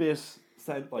a bit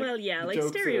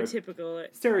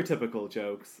stereotypical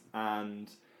jokes,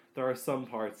 and there are some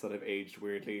parts that have aged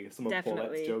weirdly. Some of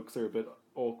Paulette's jokes are a bit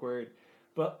awkward,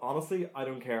 but honestly, I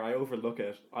don't care. I overlook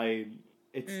it.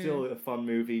 It's still a fun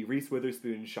movie. Reese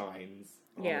Witherspoon shines.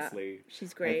 Honestly,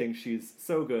 she's great. I think she's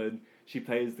so good. She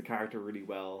plays the character really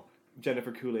well.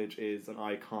 Jennifer Coolidge is an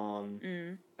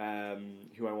icon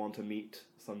who I want to meet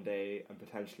someday and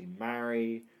potentially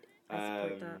marry. I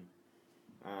support that.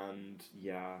 And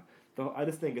yeah, I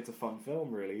just think it's a fun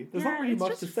film, really. There's not really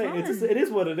much to say. Fun. It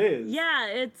is what it is. Yeah,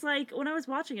 it's like, when I was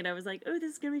watching it, I was like, oh,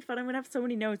 this is going to be fun. I'm going to have so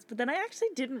many notes. But then I actually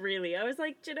didn't really. I was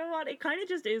like, do you know what? It kind of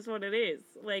just is what it is.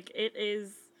 Like, it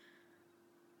is...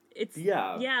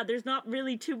 Yeah, there's not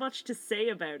really too much to say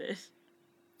about it.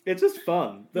 It's just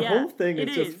fun. The whole thing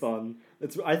is just fun.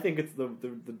 I think it's the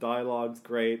dialogue's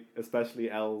great, especially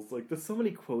Elle's. Like, there's so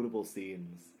many quotable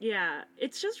scenes. Yeah,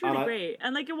 it's just really great.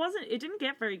 And like, it didn't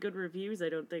get very good reviews, I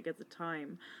don't think, at the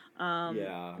time.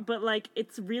 But like,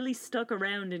 it's really stuck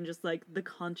around in just like the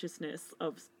consciousness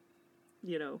of,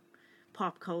 you know,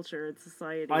 pop culture and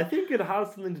society. I think it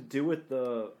has something to do with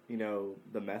the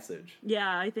message.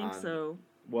 Yeah, I think so.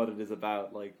 What it is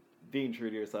about, like being true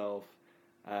to yourself,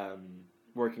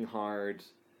 working hard,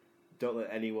 don't let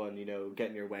anyone, get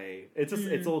in your way. It's just,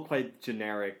 it's all quite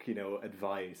generic,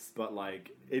 advice, but,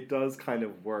 like, it does kind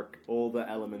of work. All the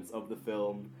elements of the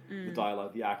film, the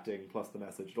dialogue, the acting, plus the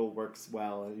message, it all works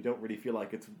well, and you don't really feel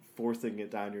like it's forcing it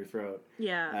down your throat.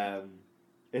 Yeah.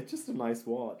 It's just a nice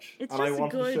watch. It's and just I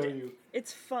want good. to show you.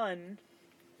 It's fun.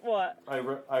 What? I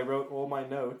wrote all my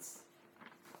notes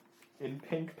in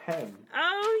pink pen.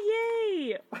 Oh,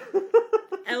 yay!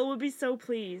 Elle would be so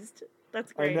pleased.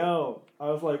 That's great. I know. I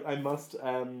was like, I must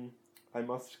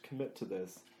commit to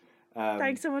this.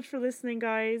 Thanks so much for listening,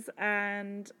 guys,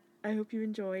 and I hope you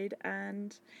enjoyed.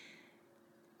 And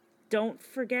don't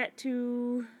forget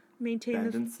to maintain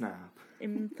Bend and snap.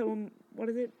 What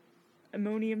is it?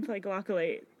 Ammonium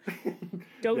thioglycolate.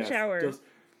 Don't shower. Just,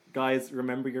 guys,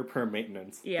 remember your perm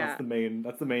maintenance. Yeah.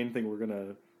 That's the main thing we're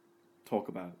gonna talk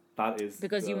about. That is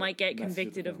because you might get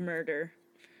convicted of murder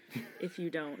if you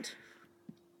don't.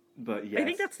 But yes, I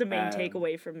think that's the main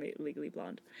takeaway from Legally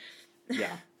Blonde.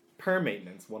 Yeah. Perm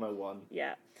maintenance 101.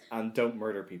 Yeah. And don't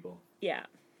murder people. Yeah.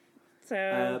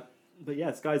 So but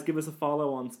yes, guys, give us a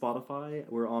follow on Spotify.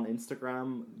 We're on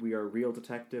Instagram. We are Real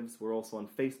Detectives. We're also on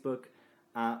Facebook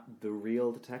at The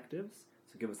Real Detectives.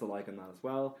 So give us a like on that as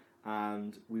well.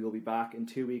 And we will be back in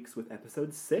 2 weeks with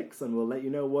episode 6, and we'll let you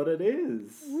know what it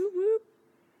is. Whoop whoop.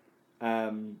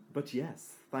 But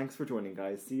yes, thanks for joining,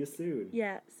 guys. See you soon.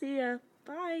 Yeah, see ya.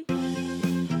 Bye.